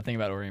did say that thing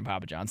about ordering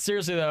Papa John's.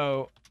 Seriously,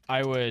 though,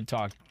 I would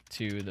talk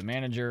to the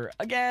manager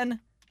again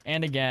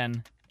and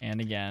again and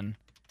again,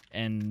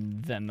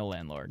 and then the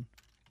landlord.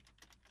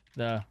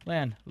 The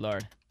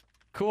landlord.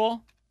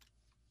 Cool?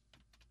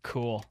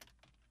 Cool.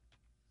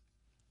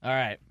 All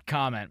right,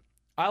 comment.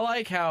 I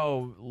like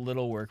how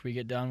little work we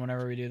get done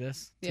whenever we do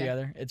this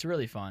together. It's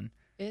really fun.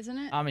 Isn't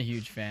it? I'm a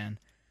huge fan.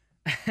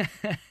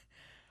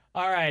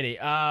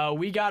 Alrighty,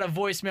 we got a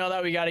voicemail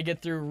that we got to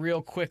get through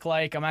real quick.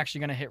 I'm actually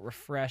going to hit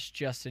refresh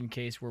just in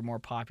case we're more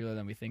popular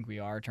than we think we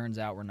are. Turns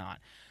out we're not.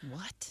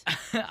 What?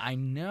 I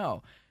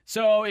know.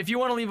 So if you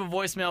want to leave a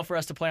voicemail for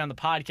us to play on the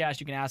podcast,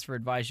 you can ask for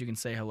advice. You can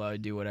say hello,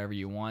 do whatever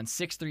you want.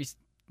 63,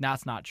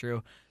 that's not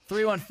true.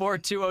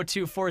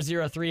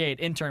 314-202-4038.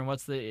 Intern,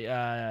 what's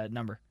the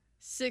number?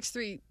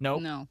 63.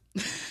 Nope. No.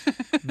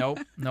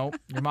 Nope.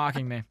 You're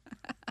mocking me.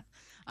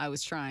 I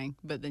was trying,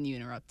 but then you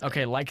interrupted.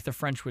 Okay, like the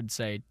French would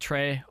say,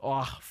 très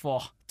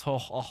Whoa,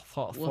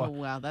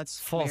 wow, that's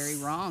very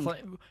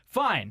wrong.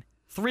 Fine.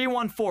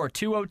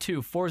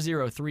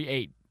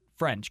 314-202-4038.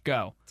 French,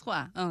 go.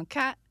 Trois, un,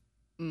 quatre.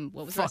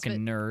 What was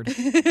fucking nerd.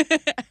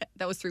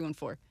 That was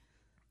 314.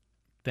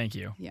 Thank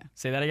you. Yeah.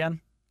 Say that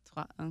again.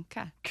 Trois, un,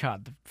 quatre.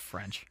 God, the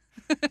French.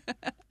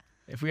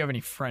 If we have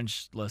any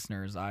French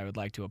listeners, I would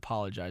like to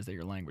apologize that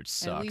your language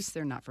sucks. At least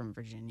they're not from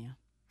Virginia.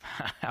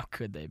 How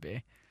could they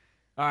be?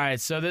 All right,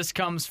 so this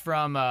comes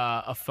from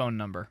a phone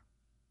number.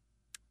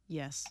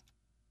 Yes.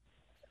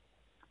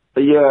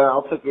 Yeah,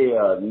 I'll take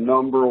a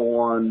number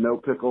one, no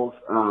pickles,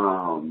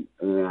 and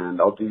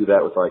I'll do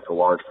that with like a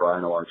large fry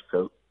and a large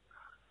Coke.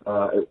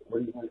 And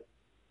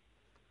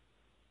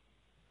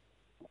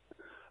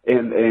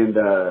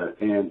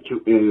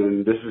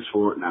this is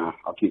for now.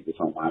 I'll keep this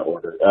on my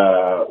order.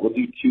 We'll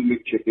do 2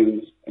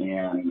 McChickens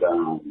and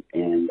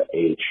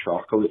a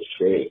chocolate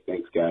shake.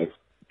 Thanks, guys.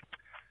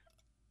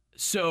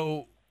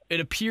 So it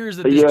appears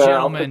that this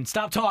gentleman.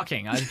 Stop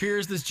talking. It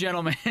appears this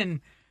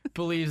gentleman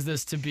believes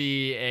this to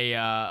be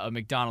a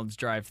McDonald's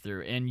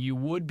drive-thru, and you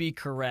would be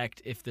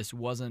correct if this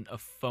wasn't a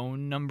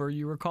phone number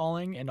you were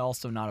calling, and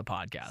also not a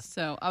podcast.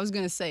 So I was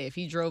gonna say if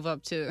he drove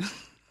up to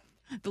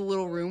the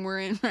little room we're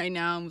in right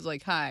now and was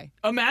like, "Hi."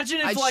 Imagine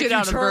if you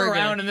turn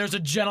around and there's a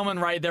gentleman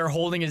right there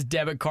holding his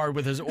debit card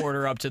with his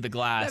order up to the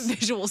glass. That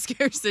visual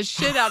scares the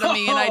shit out of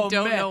me, and I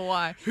don't know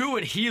why. Who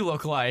would he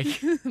look like?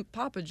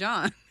 Papa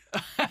John.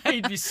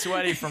 He'd be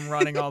sweaty from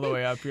running all the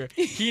way up here.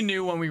 He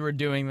knew when we were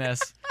doing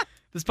this.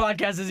 This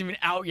podcast isn't even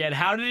out yet.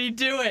 How did he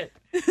do it?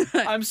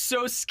 I'm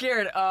so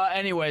scared.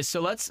 Anyway,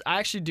 so I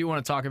actually do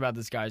want to talk about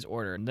this guy's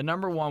order. The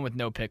number one with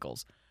no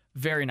pickles.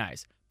 Very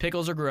nice.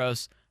 Pickles are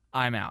gross.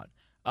 I'm out.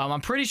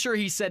 I'm pretty sure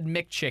he said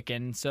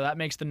McChicken, so that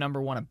makes the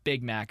number one a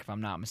Big Mac, if I'm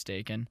not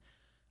mistaken.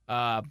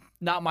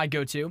 Not my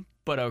go-to,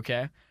 but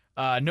okay.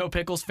 No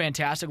pickles,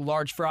 fantastic.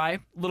 Large fry,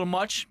 little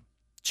much.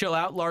 Chill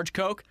out. Large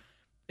Coke,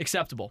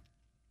 acceptable.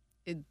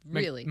 It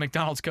really.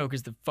 McDonald's Coke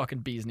is the fucking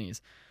bee's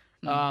knees.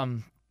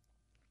 And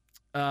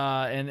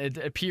it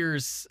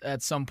appears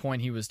at some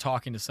point he was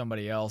talking to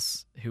somebody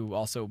else who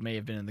also may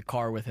have been in the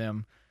car with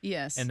him.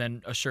 Yes. And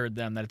then assured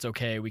them that it's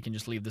okay. We can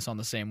just leave this on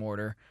the same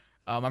order.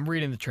 I'm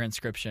reading the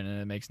transcription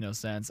and it makes no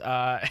sense.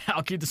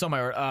 I'll keep this on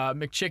my order.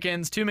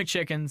 McChickens, 2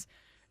 McChickens,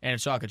 and a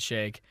chocolate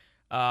shake.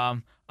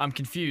 I'm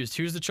confused.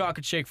 Who's the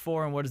chocolate shake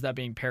for, and what is that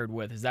being paired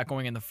with? Is that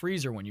going in the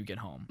freezer when you get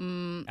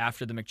home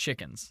after the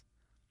McChickens?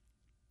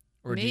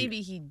 Or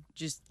maybe he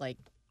just like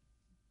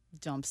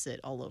dumps it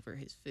all over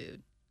his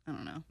food. I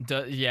don't know.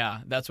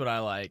 Yeah, that's what I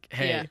like.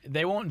 Hey,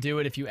 They won't do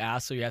it if you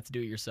ask, so you have to do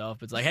it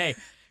yourself. It's like, hey,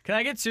 can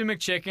I get 2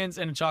 McChickens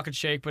and a chocolate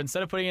shake? But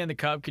instead of putting it in the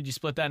cup, could you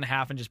split that in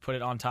half and just put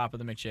it on top of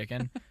the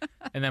McChicken?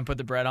 And then put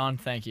the bread on?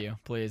 Thank you,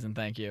 please, and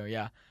thank you.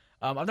 Yeah.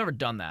 I've never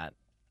done that.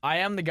 I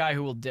am the guy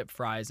who will dip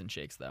fries in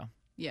shakes, though.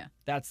 Yeah.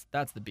 That's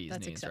the bee's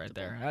knees acceptable. Right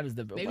there. That is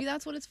Maybe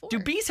that's what it's for. Do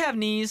bees have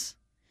knees?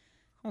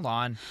 Hold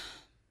on.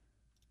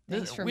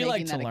 Thanks for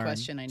making that a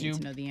question I need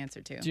to know the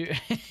answer to.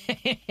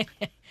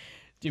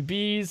 Do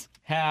bees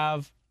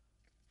have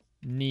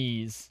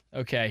knees?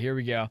 Okay, here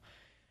we go.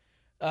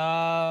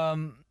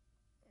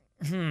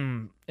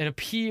 It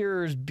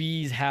appears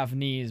bees have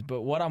knees,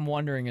 but what I'm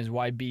wondering is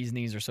why bees'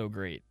 knees are so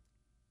great.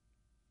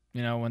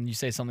 You know, when you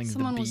say something's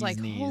Someone the bee's was like,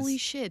 knees. holy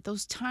shit,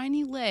 those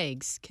tiny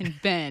legs can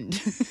bend.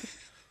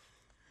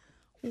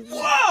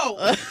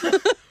 Whoa!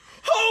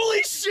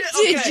 Holy shit!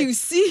 Did you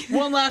see?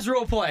 One last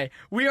role play.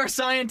 We are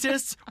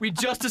scientists. We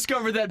just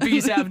discovered that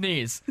bees have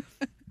knees.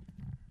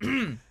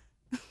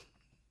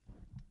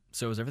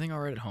 So is everything all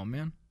right at home,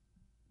 man?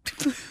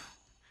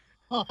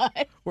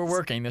 What? We're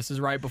working. This is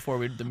right before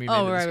we made the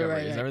discovery.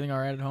 Right. Is everything all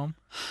right at home?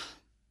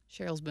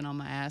 Cheryl's been on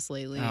my ass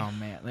lately. Oh,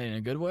 man. In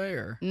a good way,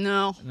 or?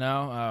 No.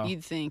 No? Oh.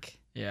 You'd think.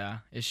 Yeah.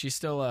 Is she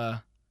still,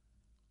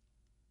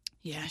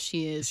 Yeah,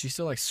 she is. Is she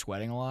still, like,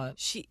 sweating a lot?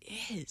 She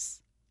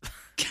is.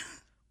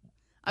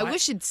 I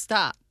wish it'd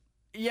stop.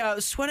 Yeah,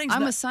 sweating's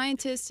I'm not... a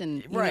scientist,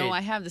 and Right.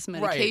 I have this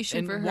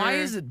medication right. And for her. why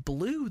is it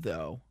blue,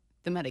 though?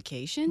 The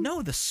medication?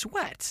 No, the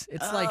sweat.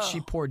 It's like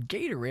she poured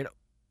Gatorade.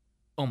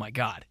 Oh, my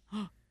God.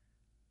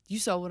 You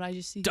saw what I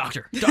just see?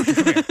 Doctor, come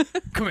here.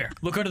 Come here.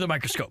 Look under the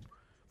microscope.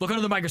 Look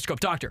under the microscope,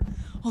 doctor.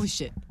 Holy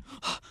shit.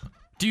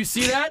 Do you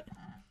see that?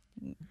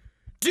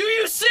 Do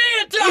you see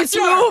it, doctor? It's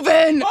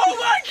moving! Oh,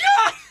 my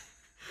God!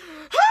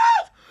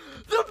 Help!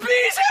 The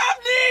bees have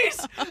knees!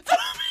 The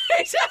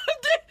bees have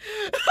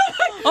knees!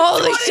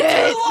 Holy 22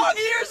 shit! long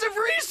years of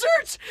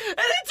research, and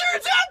it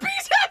turns out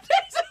bees have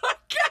knees! Oh, my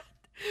God!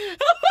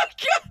 Oh,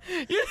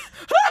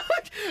 my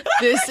God!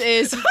 This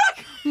is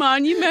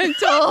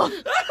monumental.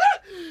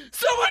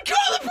 Someone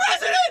call the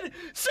president!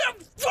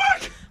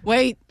 Fuck!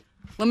 Wait,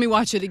 let me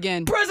watch it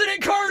again.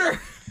 President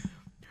Carter!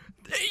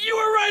 You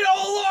were right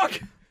all along!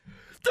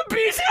 The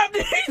bees have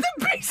knees! The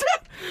bees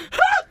have...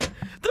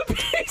 The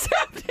bees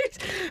have knees!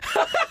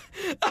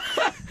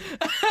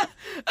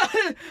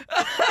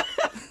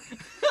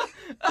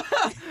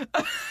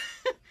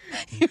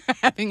 You're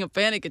having a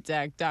panic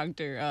attack,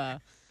 Doctor.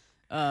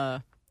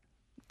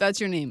 That's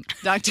your name,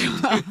 Doctor.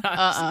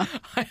 I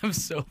am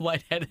so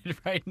lightheaded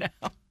right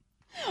now.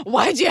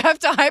 Why'd you have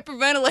to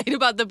hyperventilate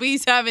about the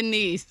bees having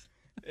knees?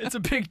 It's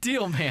a big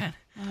deal, man.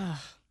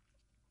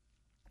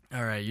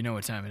 All right, you know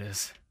what time it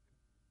is.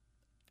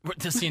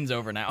 The scene's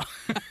over now.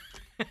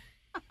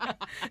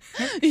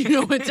 You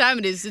know what time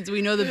it is since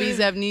we know the bees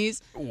have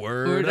knees?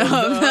 Word of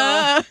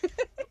the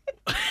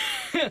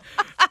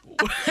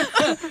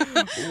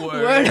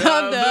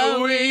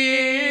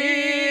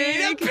week.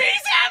 The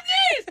bees have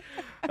knees!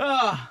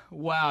 Oh,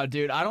 wow,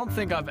 dude. I don't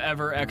think I've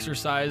ever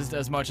exercised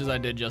as much as I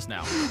did just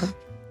now.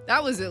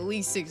 That was at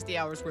least 60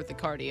 hours worth of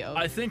cardio.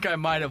 I think I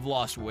might have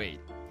lost weight.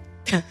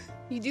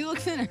 You do look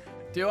thinner.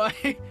 Do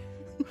I?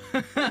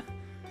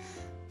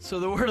 So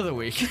the word of the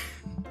week.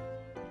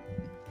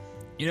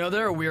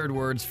 There are weird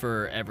words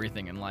for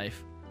everything in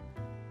life.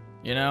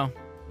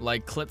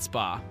 Like clit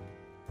spa.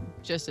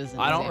 Just as an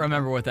I don't example.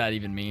 remember what that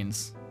even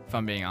means, if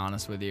I'm being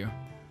honest with you.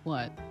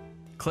 What?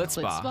 Clit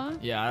spa? spa?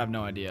 Yeah, I have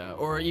no idea.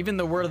 Or even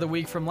the word of the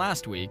week from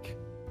last week.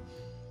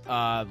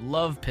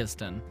 Love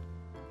piston.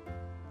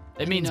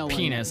 It means know what it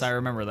penis, is. I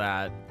remember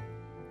that.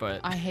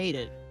 But I hate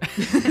it.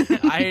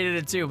 I hated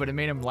it too, but it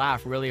made him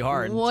laugh really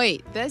hard.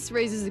 Wait, this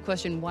raises the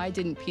question, why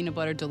didn't Peanut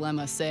Butter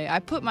Dilemma say, I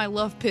put my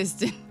love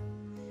piston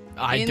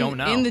I don't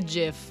know. in the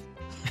GIF?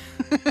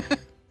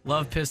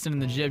 Love piston in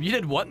the gif. You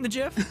did what in the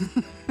gif?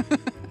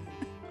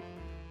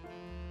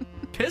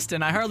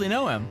 Piston? I hardly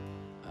know him.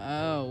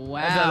 Oh,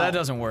 wow. That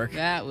doesn't work.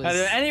 That was...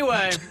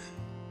 Anyway,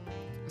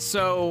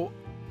 so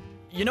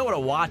you know what a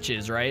watch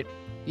is, right?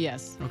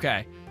 Yes,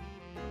 Okay.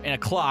 And a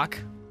clock,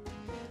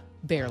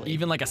 barely.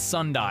 even like a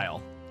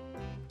sundial.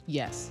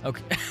 Yes.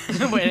 Okay.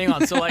 Wait, hang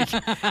on. So like,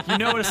 you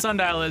know what a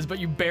sundial is, but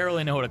you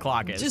barely know what a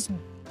clock is.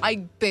 I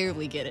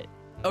barely get it.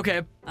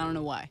 Okay. I don't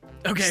know why.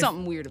 Okay.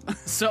 Something weird about it.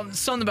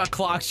 Something about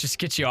clocks just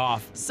gets you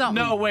off.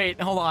 Something. No, wait,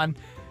 hold on.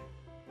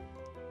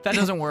 That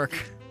doesn't work.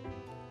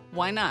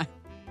 Why not?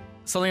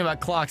 Something about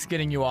clocks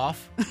getting you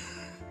off.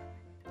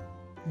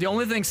 The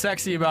only thing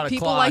sexy about a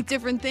People clock. like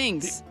different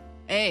things.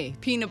 A,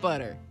 peanut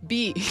butter.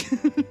 B,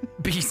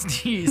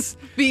 bee's knees,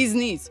 bee's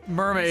knees.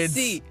 mermaids,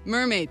 C,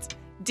 mermaids.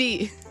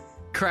 D,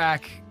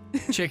 crack,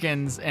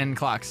 chickens, and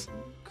clocks.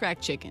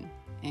 cracked chicken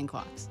and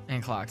clocks.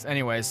 And clocks.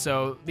 Anyway,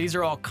 so these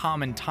are all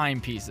common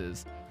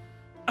timepieces.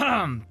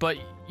 But,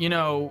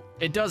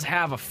 it does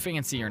have a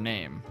fancier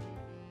name.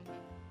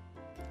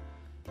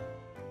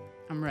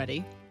 I'm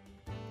ready.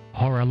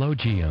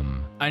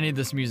 Horologium. I need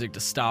this music to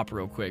stop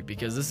real quick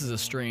because this is a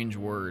strange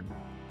word.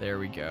 There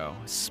we go.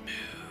 Smooth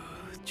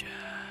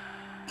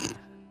jazz.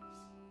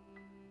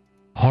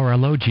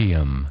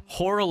 Horologium.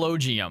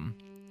 Horologium.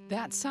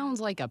 That sounds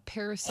like a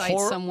parasite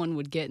Hor- someone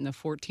would get in the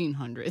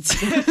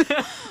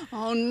 1400s.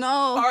 Oh, no.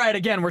 All right,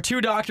 again, we're two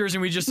doctors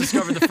and we just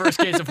discovered the first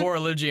case of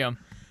horologium.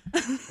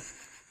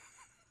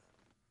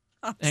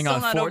 Hang Still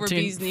on, not over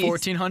bees' knees.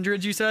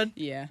 1400s you said?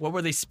 Yeah. What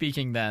were they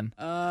speaking then?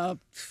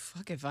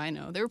 Fuck if I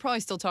know. They were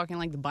probably still talking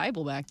like the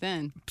Bible back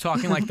then.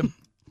 Talking like the...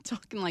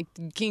 Talking like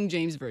the King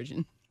James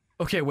Version.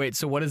 Okay, wait,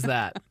 so what is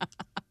that?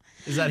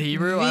 Is that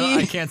Hebrew?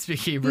 I can't speak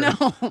Hebrew.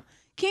 No.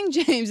 King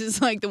James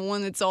is like the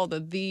one that's all the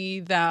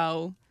thee,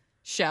 thou,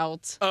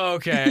 shout. Oh,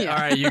 okay. Yeah.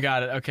 All right, you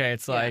got it. Okay,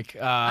 it's Yeah. like...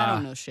 I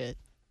don't know shit.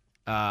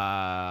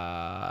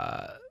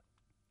 How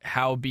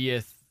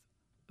beeth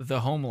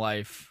the home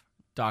life,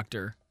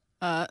 doctor?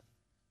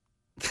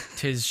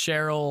 'Tis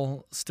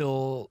Cheryl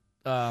still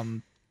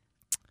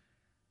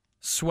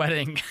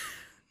sweating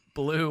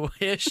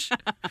blue-ish.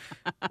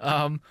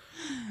 Oh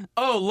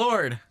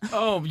Lord.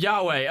 Oh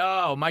Yahweh.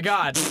 Oh my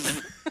God.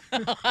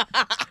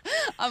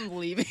 I'm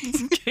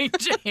leaving. King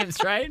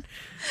James, right?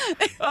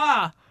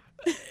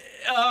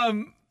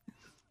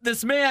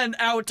 This man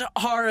out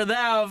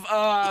harath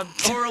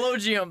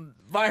horologium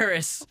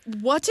virus.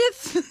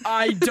 Whateth?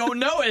 I don't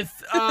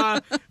knoweth.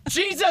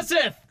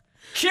 Jesuseth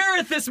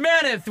cureth this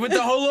maneth with the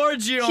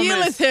horologium.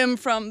 Healeth him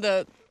from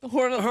the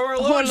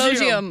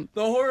Horologium.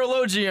 The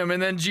horologium.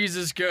 And then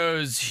Jesus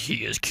goes,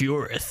 he is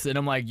cureth. And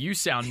I'm like, you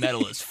sound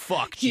metal as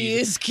fuck, Jesus. He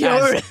is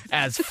cureth.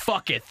 As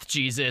fucketh,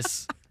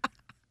 Jesus.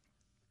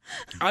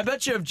 I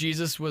bet you if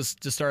Jesus was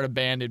to start a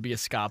band, it'd be a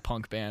ska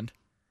punk band.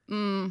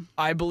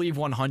 I believe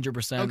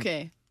 100%.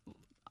 Okay.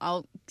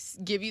 I'll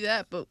give you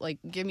that, but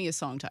give me a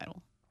song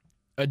title.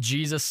 A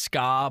Jesus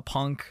ska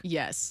punk.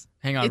 Yes.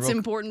 Hang on. It's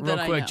important real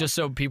that quick, I know. just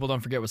so people don't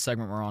forget what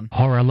segment we're on.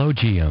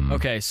 Horologium.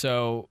 Okay,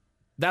 so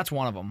that's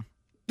one of them.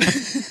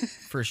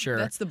 For sure.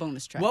 That's the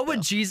bonus track. What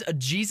would though. a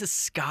Jesus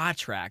ska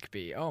track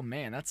be? Oh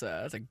man, that's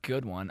a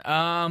good one.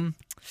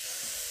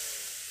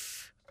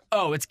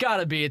 It's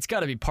gotta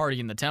be Party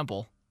in the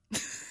Temple.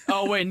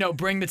 Oh wait, no,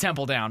 Bring the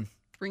Temple Down.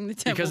 Bring the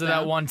temple Because of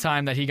down. that one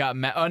time that he got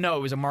oh no,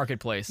 it was a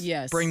marketplace.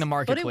 Yes. Bring the But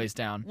marketplace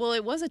down. Well,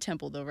 it was a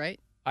temple though, right?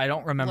 I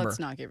don't remember. Let's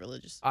not get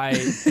religious.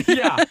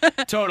 Yeah,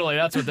 totally.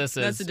 That's what this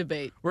is. That's a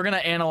debate. We're gonna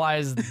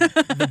analyze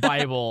the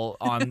Bible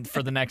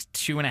for the next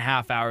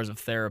 2.5 hours of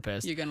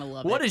therapist. You're gonna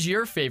love it. What is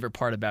your favorite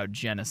part about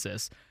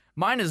Genesis?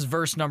 Mine is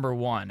verse number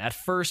 1. At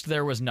first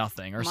there was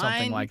nothing, or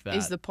something Mine like that.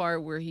 is the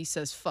part where he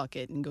says "fuck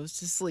it" and goes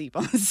to sleep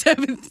on the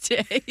 7th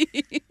day.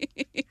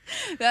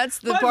 That's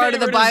the part of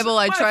the Bible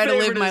I try to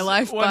live my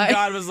life when by.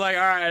 God was like,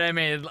 "All right,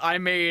 I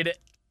made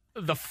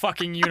the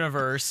fucking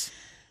universe.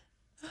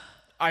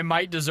 I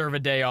might deserve a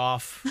day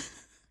off."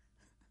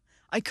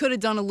 I could have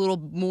done a little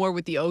more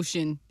with the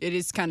ocean. It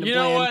is kind of You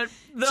bland. know what?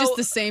 It's just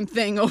the same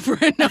thing over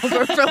and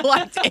over for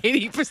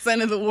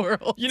 80% of the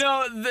world. You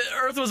know, the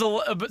Earth was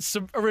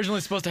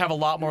originally supposed to have a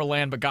lot more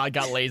land, but God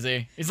got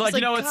lazy. He's like,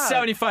 you know, it's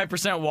God.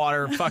 75%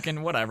 water.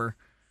 Fucking whatever.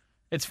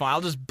 It's fine.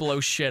 I'll just blow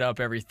shit up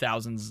every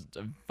thousands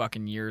of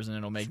fucking years, and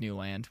it'll make new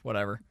land.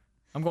 Whatever.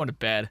 I'm going to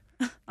bed.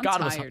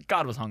 God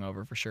was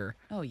hungover for sure.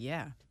 Oh,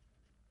 yeah.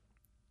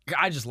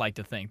 I just like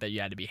to think that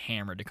you had to be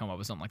hammered to come up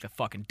with something like the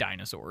fucking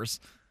dinosaurs.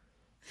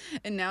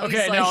 And now Okay,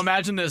 he's like, now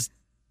imagine this.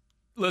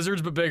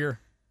 Lizards, but bigger.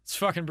 It's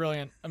fucking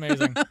brilliant.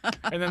 Amazing.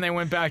 And then they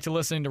went back to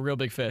listening to Real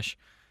Big Fish.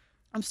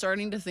 I'm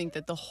starting to think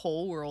that the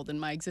whole world in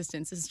my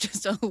existence is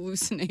just a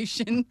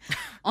hallucination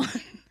on,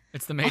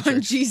 It's the Matrix.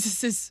 on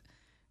Jesus's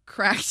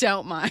cracked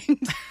out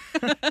mind.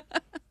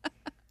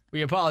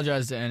 We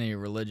apologize to any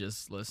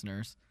religious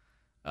listeners.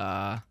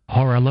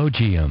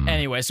 Horologium.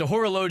 Anyway, so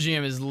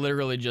horologium is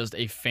literally just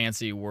a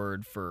fancy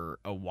word for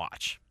a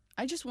watch.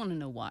 I just want to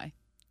know why.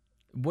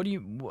 What do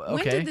you... Okay.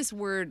 When did this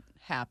word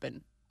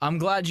happen? I'm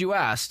glad you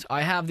asked.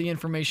 I have the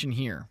information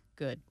here.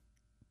 Good.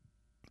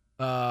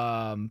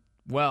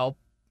 Well,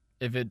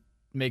 if it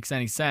makes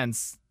any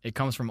sense, it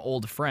comes from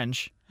Old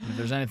French. If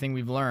there's anything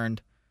we've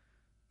learned,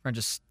 French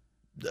is,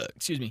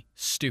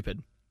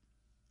 stupid.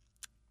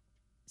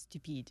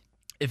 Stupid.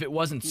 If it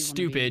wasn't Do you wanna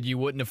stupid, you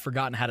wouldn't have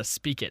forgotten how to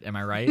speak it. Am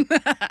I right?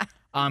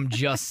 I'm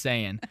just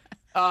saying.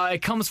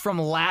 It comes from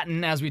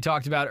Latin, as we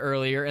talked about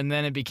earlier, and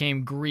then it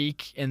became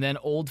Greek, and then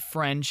Old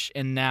French,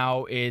 and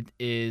now it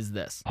is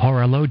this.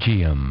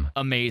 Horologium.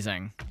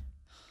 Amazing.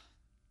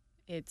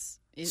 It's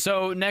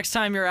So next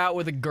time you're out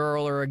with a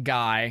girl or a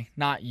guy,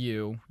 not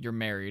you, you're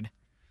married.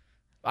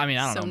 I mean,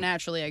 I don't so know.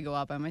 naturally I go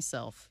out by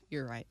myself.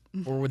 You're right.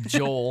 Or with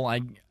Joel.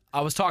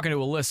 I was talking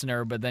to a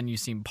listener, but then you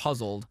seem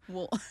puzzled.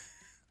 Well,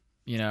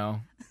 You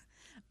know.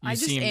 I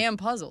just am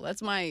puzzled.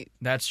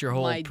 That's your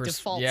whole my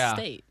default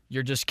state.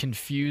 You're just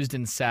confused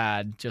and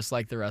sad, just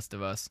like the rest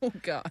of us. Oh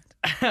God.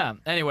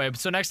 Anyway,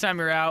 so next time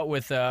you're out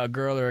with a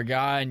girl or a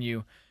guy and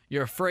you're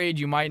afraid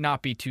you might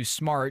not be too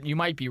smart, you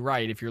might be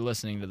right if you're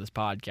listening to this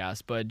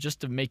podcast, but just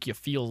to make you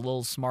feel a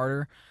little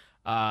smarter,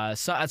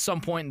 so at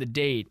some point in the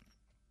date,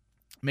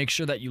 make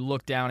sure that you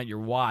look down at your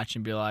watch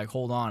and be like,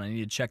 hold on, I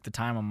need to check the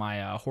time on my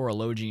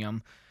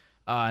horologium.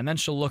 And then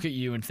she'll look at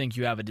you and think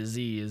you have a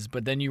disease,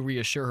 but then you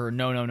reassure her,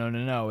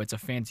 no, it's a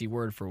fancy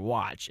word for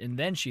watch. And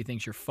then she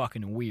thinks you're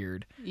fucking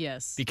weird.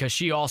 Yes. Because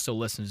she also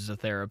listens as a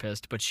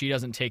therapist, but she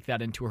doesn't take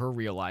that into her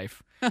real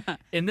life.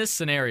 In this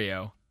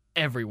scenario,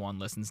 everyone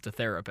listens to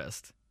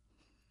therapist.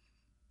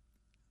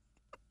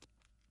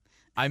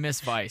 I miss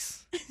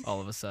Vice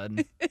all of a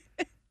sudden.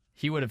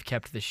 He would have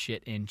kept the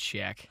shit in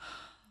check.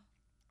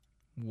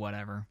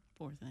 Whatever.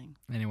 Poor thing.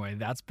 Anyway,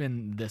 that's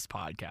been this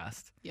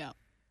podcast. Yeah.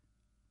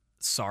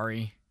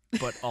 Sorry,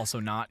 but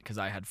also not, because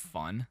I had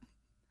fun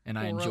and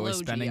I enjoy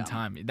spending Horologium.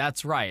 time.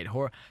 That's right.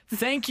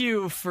 Thank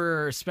you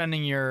for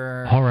spending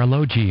your...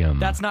 Horologium.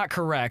 That's not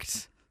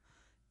correct.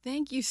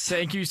 Thank you so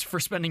Thank you for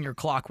spending your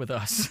clock with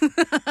us.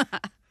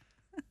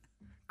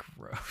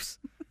 Gross.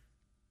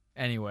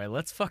 Anyway,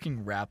 let's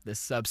fucking wrap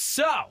this up.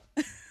 So,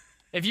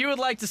 if you would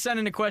like to send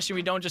in a question,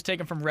 we don't just take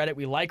them from Reddit.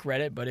 We like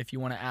Reddit, but if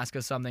you want to ask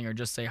us something or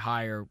just say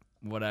hi or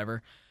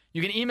whatever,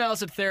 you can email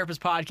us at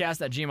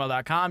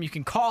therapistpodcast@gmail.com. You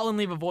can call and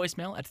leave a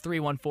voicemail at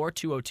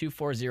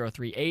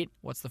 314-202-4038.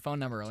 What's the phone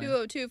number,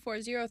 Alayna?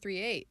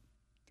 202-4038.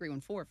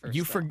 314 first.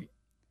 You though.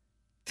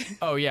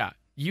 Oh, yeah.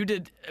 You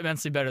did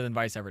immensely better than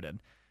Vice ever did.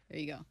 There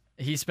you go.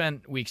 He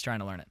spent weeks trying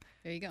to learn it.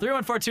 There you go.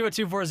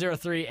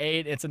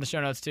 314-202-4038. It's in the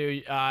show notes,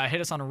 too.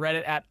 Hit us on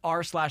Reddit at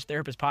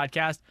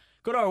r/therapistpodcast.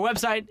 Go to our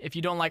website if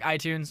you don't like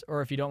iTunes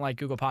or if you don't like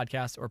Google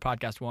Podcasts or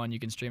Podcast One. You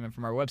can stream it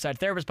from our website,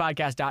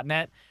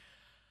 therapistpodcast.net.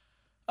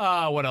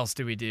 What else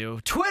do we do?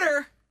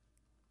 Twitter.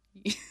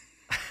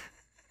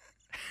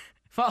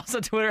 Follow us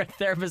on Twitter at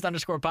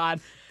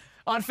therapist_pod.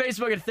 On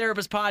Facebook at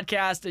Therapist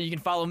Podcast. You can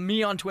follow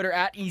me on Twitter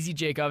at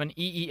EasyJakeoven,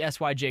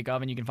 EESY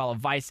Jakeoven. You can follow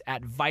Vice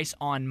at Vice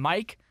on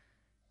Mike.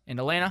 And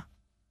Alayna?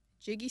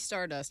 Jiggy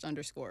Stardust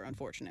 _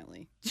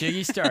 unfortunately.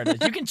 Jiggy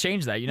Stardust. You can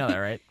change that. You know that,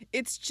 right?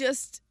 It's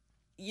just,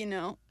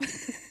 Yeah.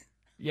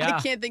 I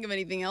can't think of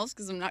anything else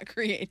because I'm not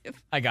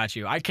creative. I got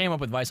you. I came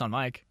up with Vice on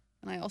Mike.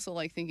 And I also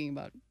like thinking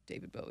about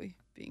David Bowie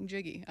being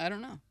Jiggy. I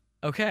don't know.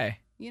 Okay.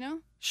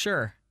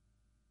 Sure.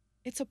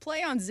 It's a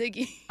play on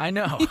Ziggy. I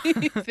know.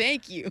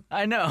 Thank you.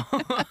 I know.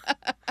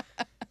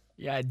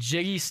 Yeah,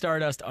 Jiggy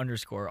Stardust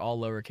 _ all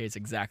lowercase,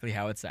 exactly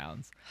how it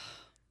sounds.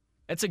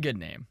 It's a good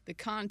name. The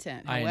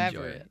content, I enjoy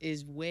however, it.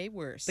 is way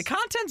worse. The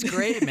content's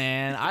great,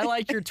 man. I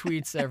like your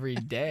tweets every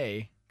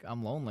day.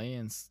 I'm lonely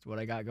and it's what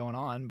I got going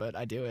on, but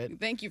I do it.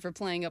 Thank you for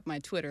playing up my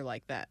Twitter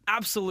like that.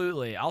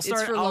 Absolutely.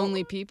 It's for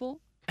lonely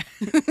people.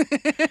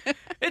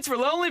 It's for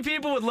lonely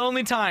people with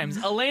lonely times.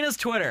 Alayna's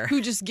Twitter.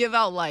 Who just give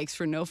out likes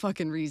for no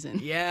fucking reason.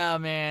 Yeah,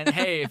 man.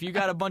 Hey, if you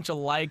got a bunch of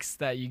likes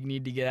that you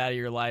need to get out of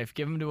your life,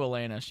 give them to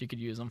Alayna. She could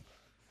use them.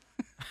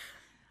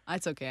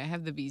 That's okay. I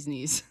have the bee's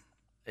knees.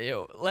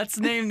 Ew. Let's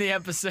name the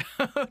episode.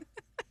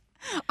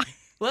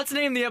 Let's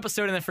name the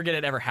episode and then forget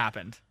it ever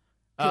happened.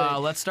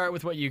 Let's start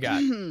with what you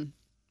got.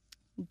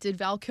 Did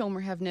Val Kilmer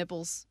have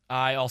nipples?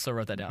 I also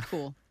wrote that down.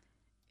 Cool.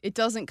 It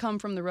doesn't come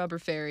from the rubber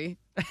fairy.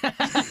 Talking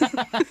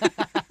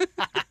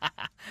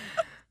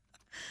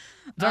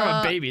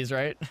about babies,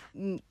 right?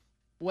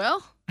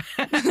 Well,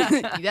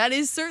 that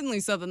is certainly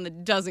something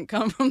that doesn't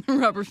come from the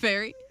rubber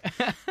fairy.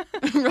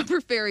 Rubber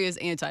fairy is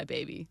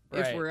anti-baby,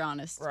 if we're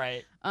honest.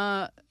 Right.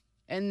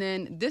 And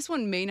then this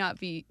one may not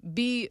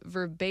be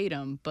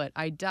verbatim, but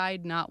I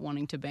died not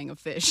wanting to bang a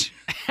fish.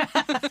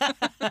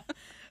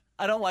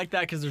 I don't like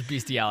that because there's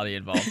bestiality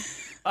involved.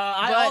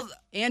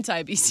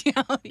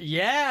 Anti-bestiality.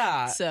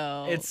 Yeah.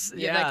 So it's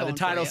that the going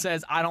title for ya.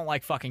 says I don't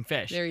like fucking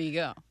fish. There you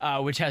go.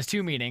 Which has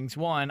two meanings.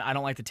 One, I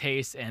don't like the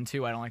taste, and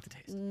two, I don't like the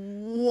taste.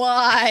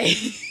 Why?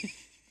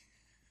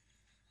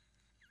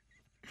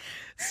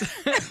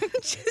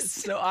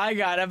 So I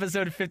got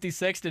episode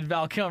 56. Did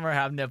Val Kilmer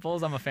have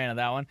nipples? I'm a fan of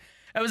that one.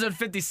 Episode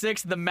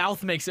 56. The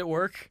mouth makes it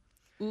work.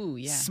 Ooh,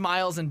 yeah.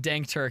 Smiles and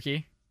dank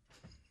turkey.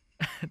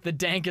 The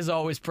dank is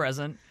always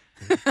present.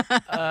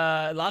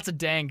 Lots of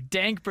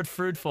dank but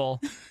fruitful,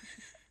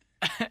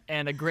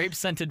 and a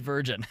grape-scented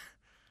virgin.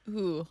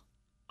 Ooh,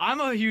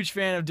 I'm a huge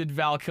fan of Did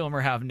Val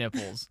Kilmer have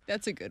nipples?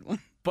 that's a good one.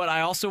 But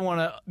I also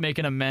want to make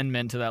an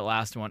amendment to that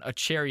last one, a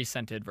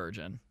cherry-scented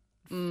virgin.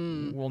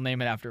 We'll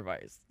name it after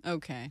Vice.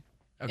 Okay.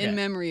 Okay. In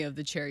memory of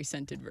the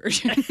cherry-scented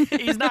version.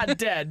 He's not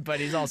dead, but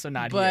he's also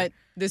not here. But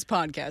this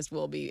podcast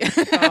will be.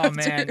 Oh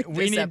man,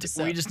 we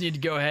episode. just need to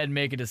go ahead and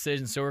make a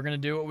decision. So we're gonna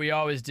do what we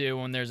always do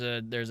when there's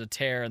a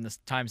tear in the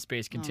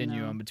time-space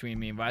continuum between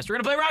me and Vice. We're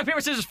gonna play rock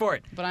paper scissors for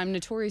it. But I'm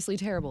notoriously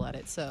terrible at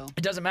it, so.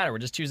 It doesn't matter. We're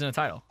just choosing a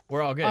title.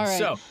 We're all good. All right.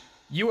 So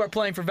you are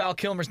playing for Val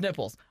Kilmer's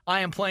nipples. I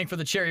am playing for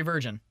the cherry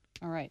virgin.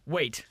 All right.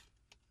 Wait.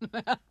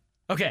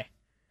 Okay.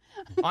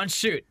 On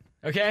shoot.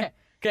 Okay.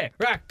 Okay.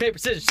 Rock paper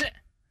scissors. Shit.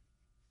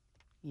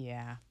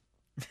 Yeah.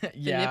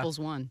 Yeah. The nipples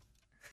won.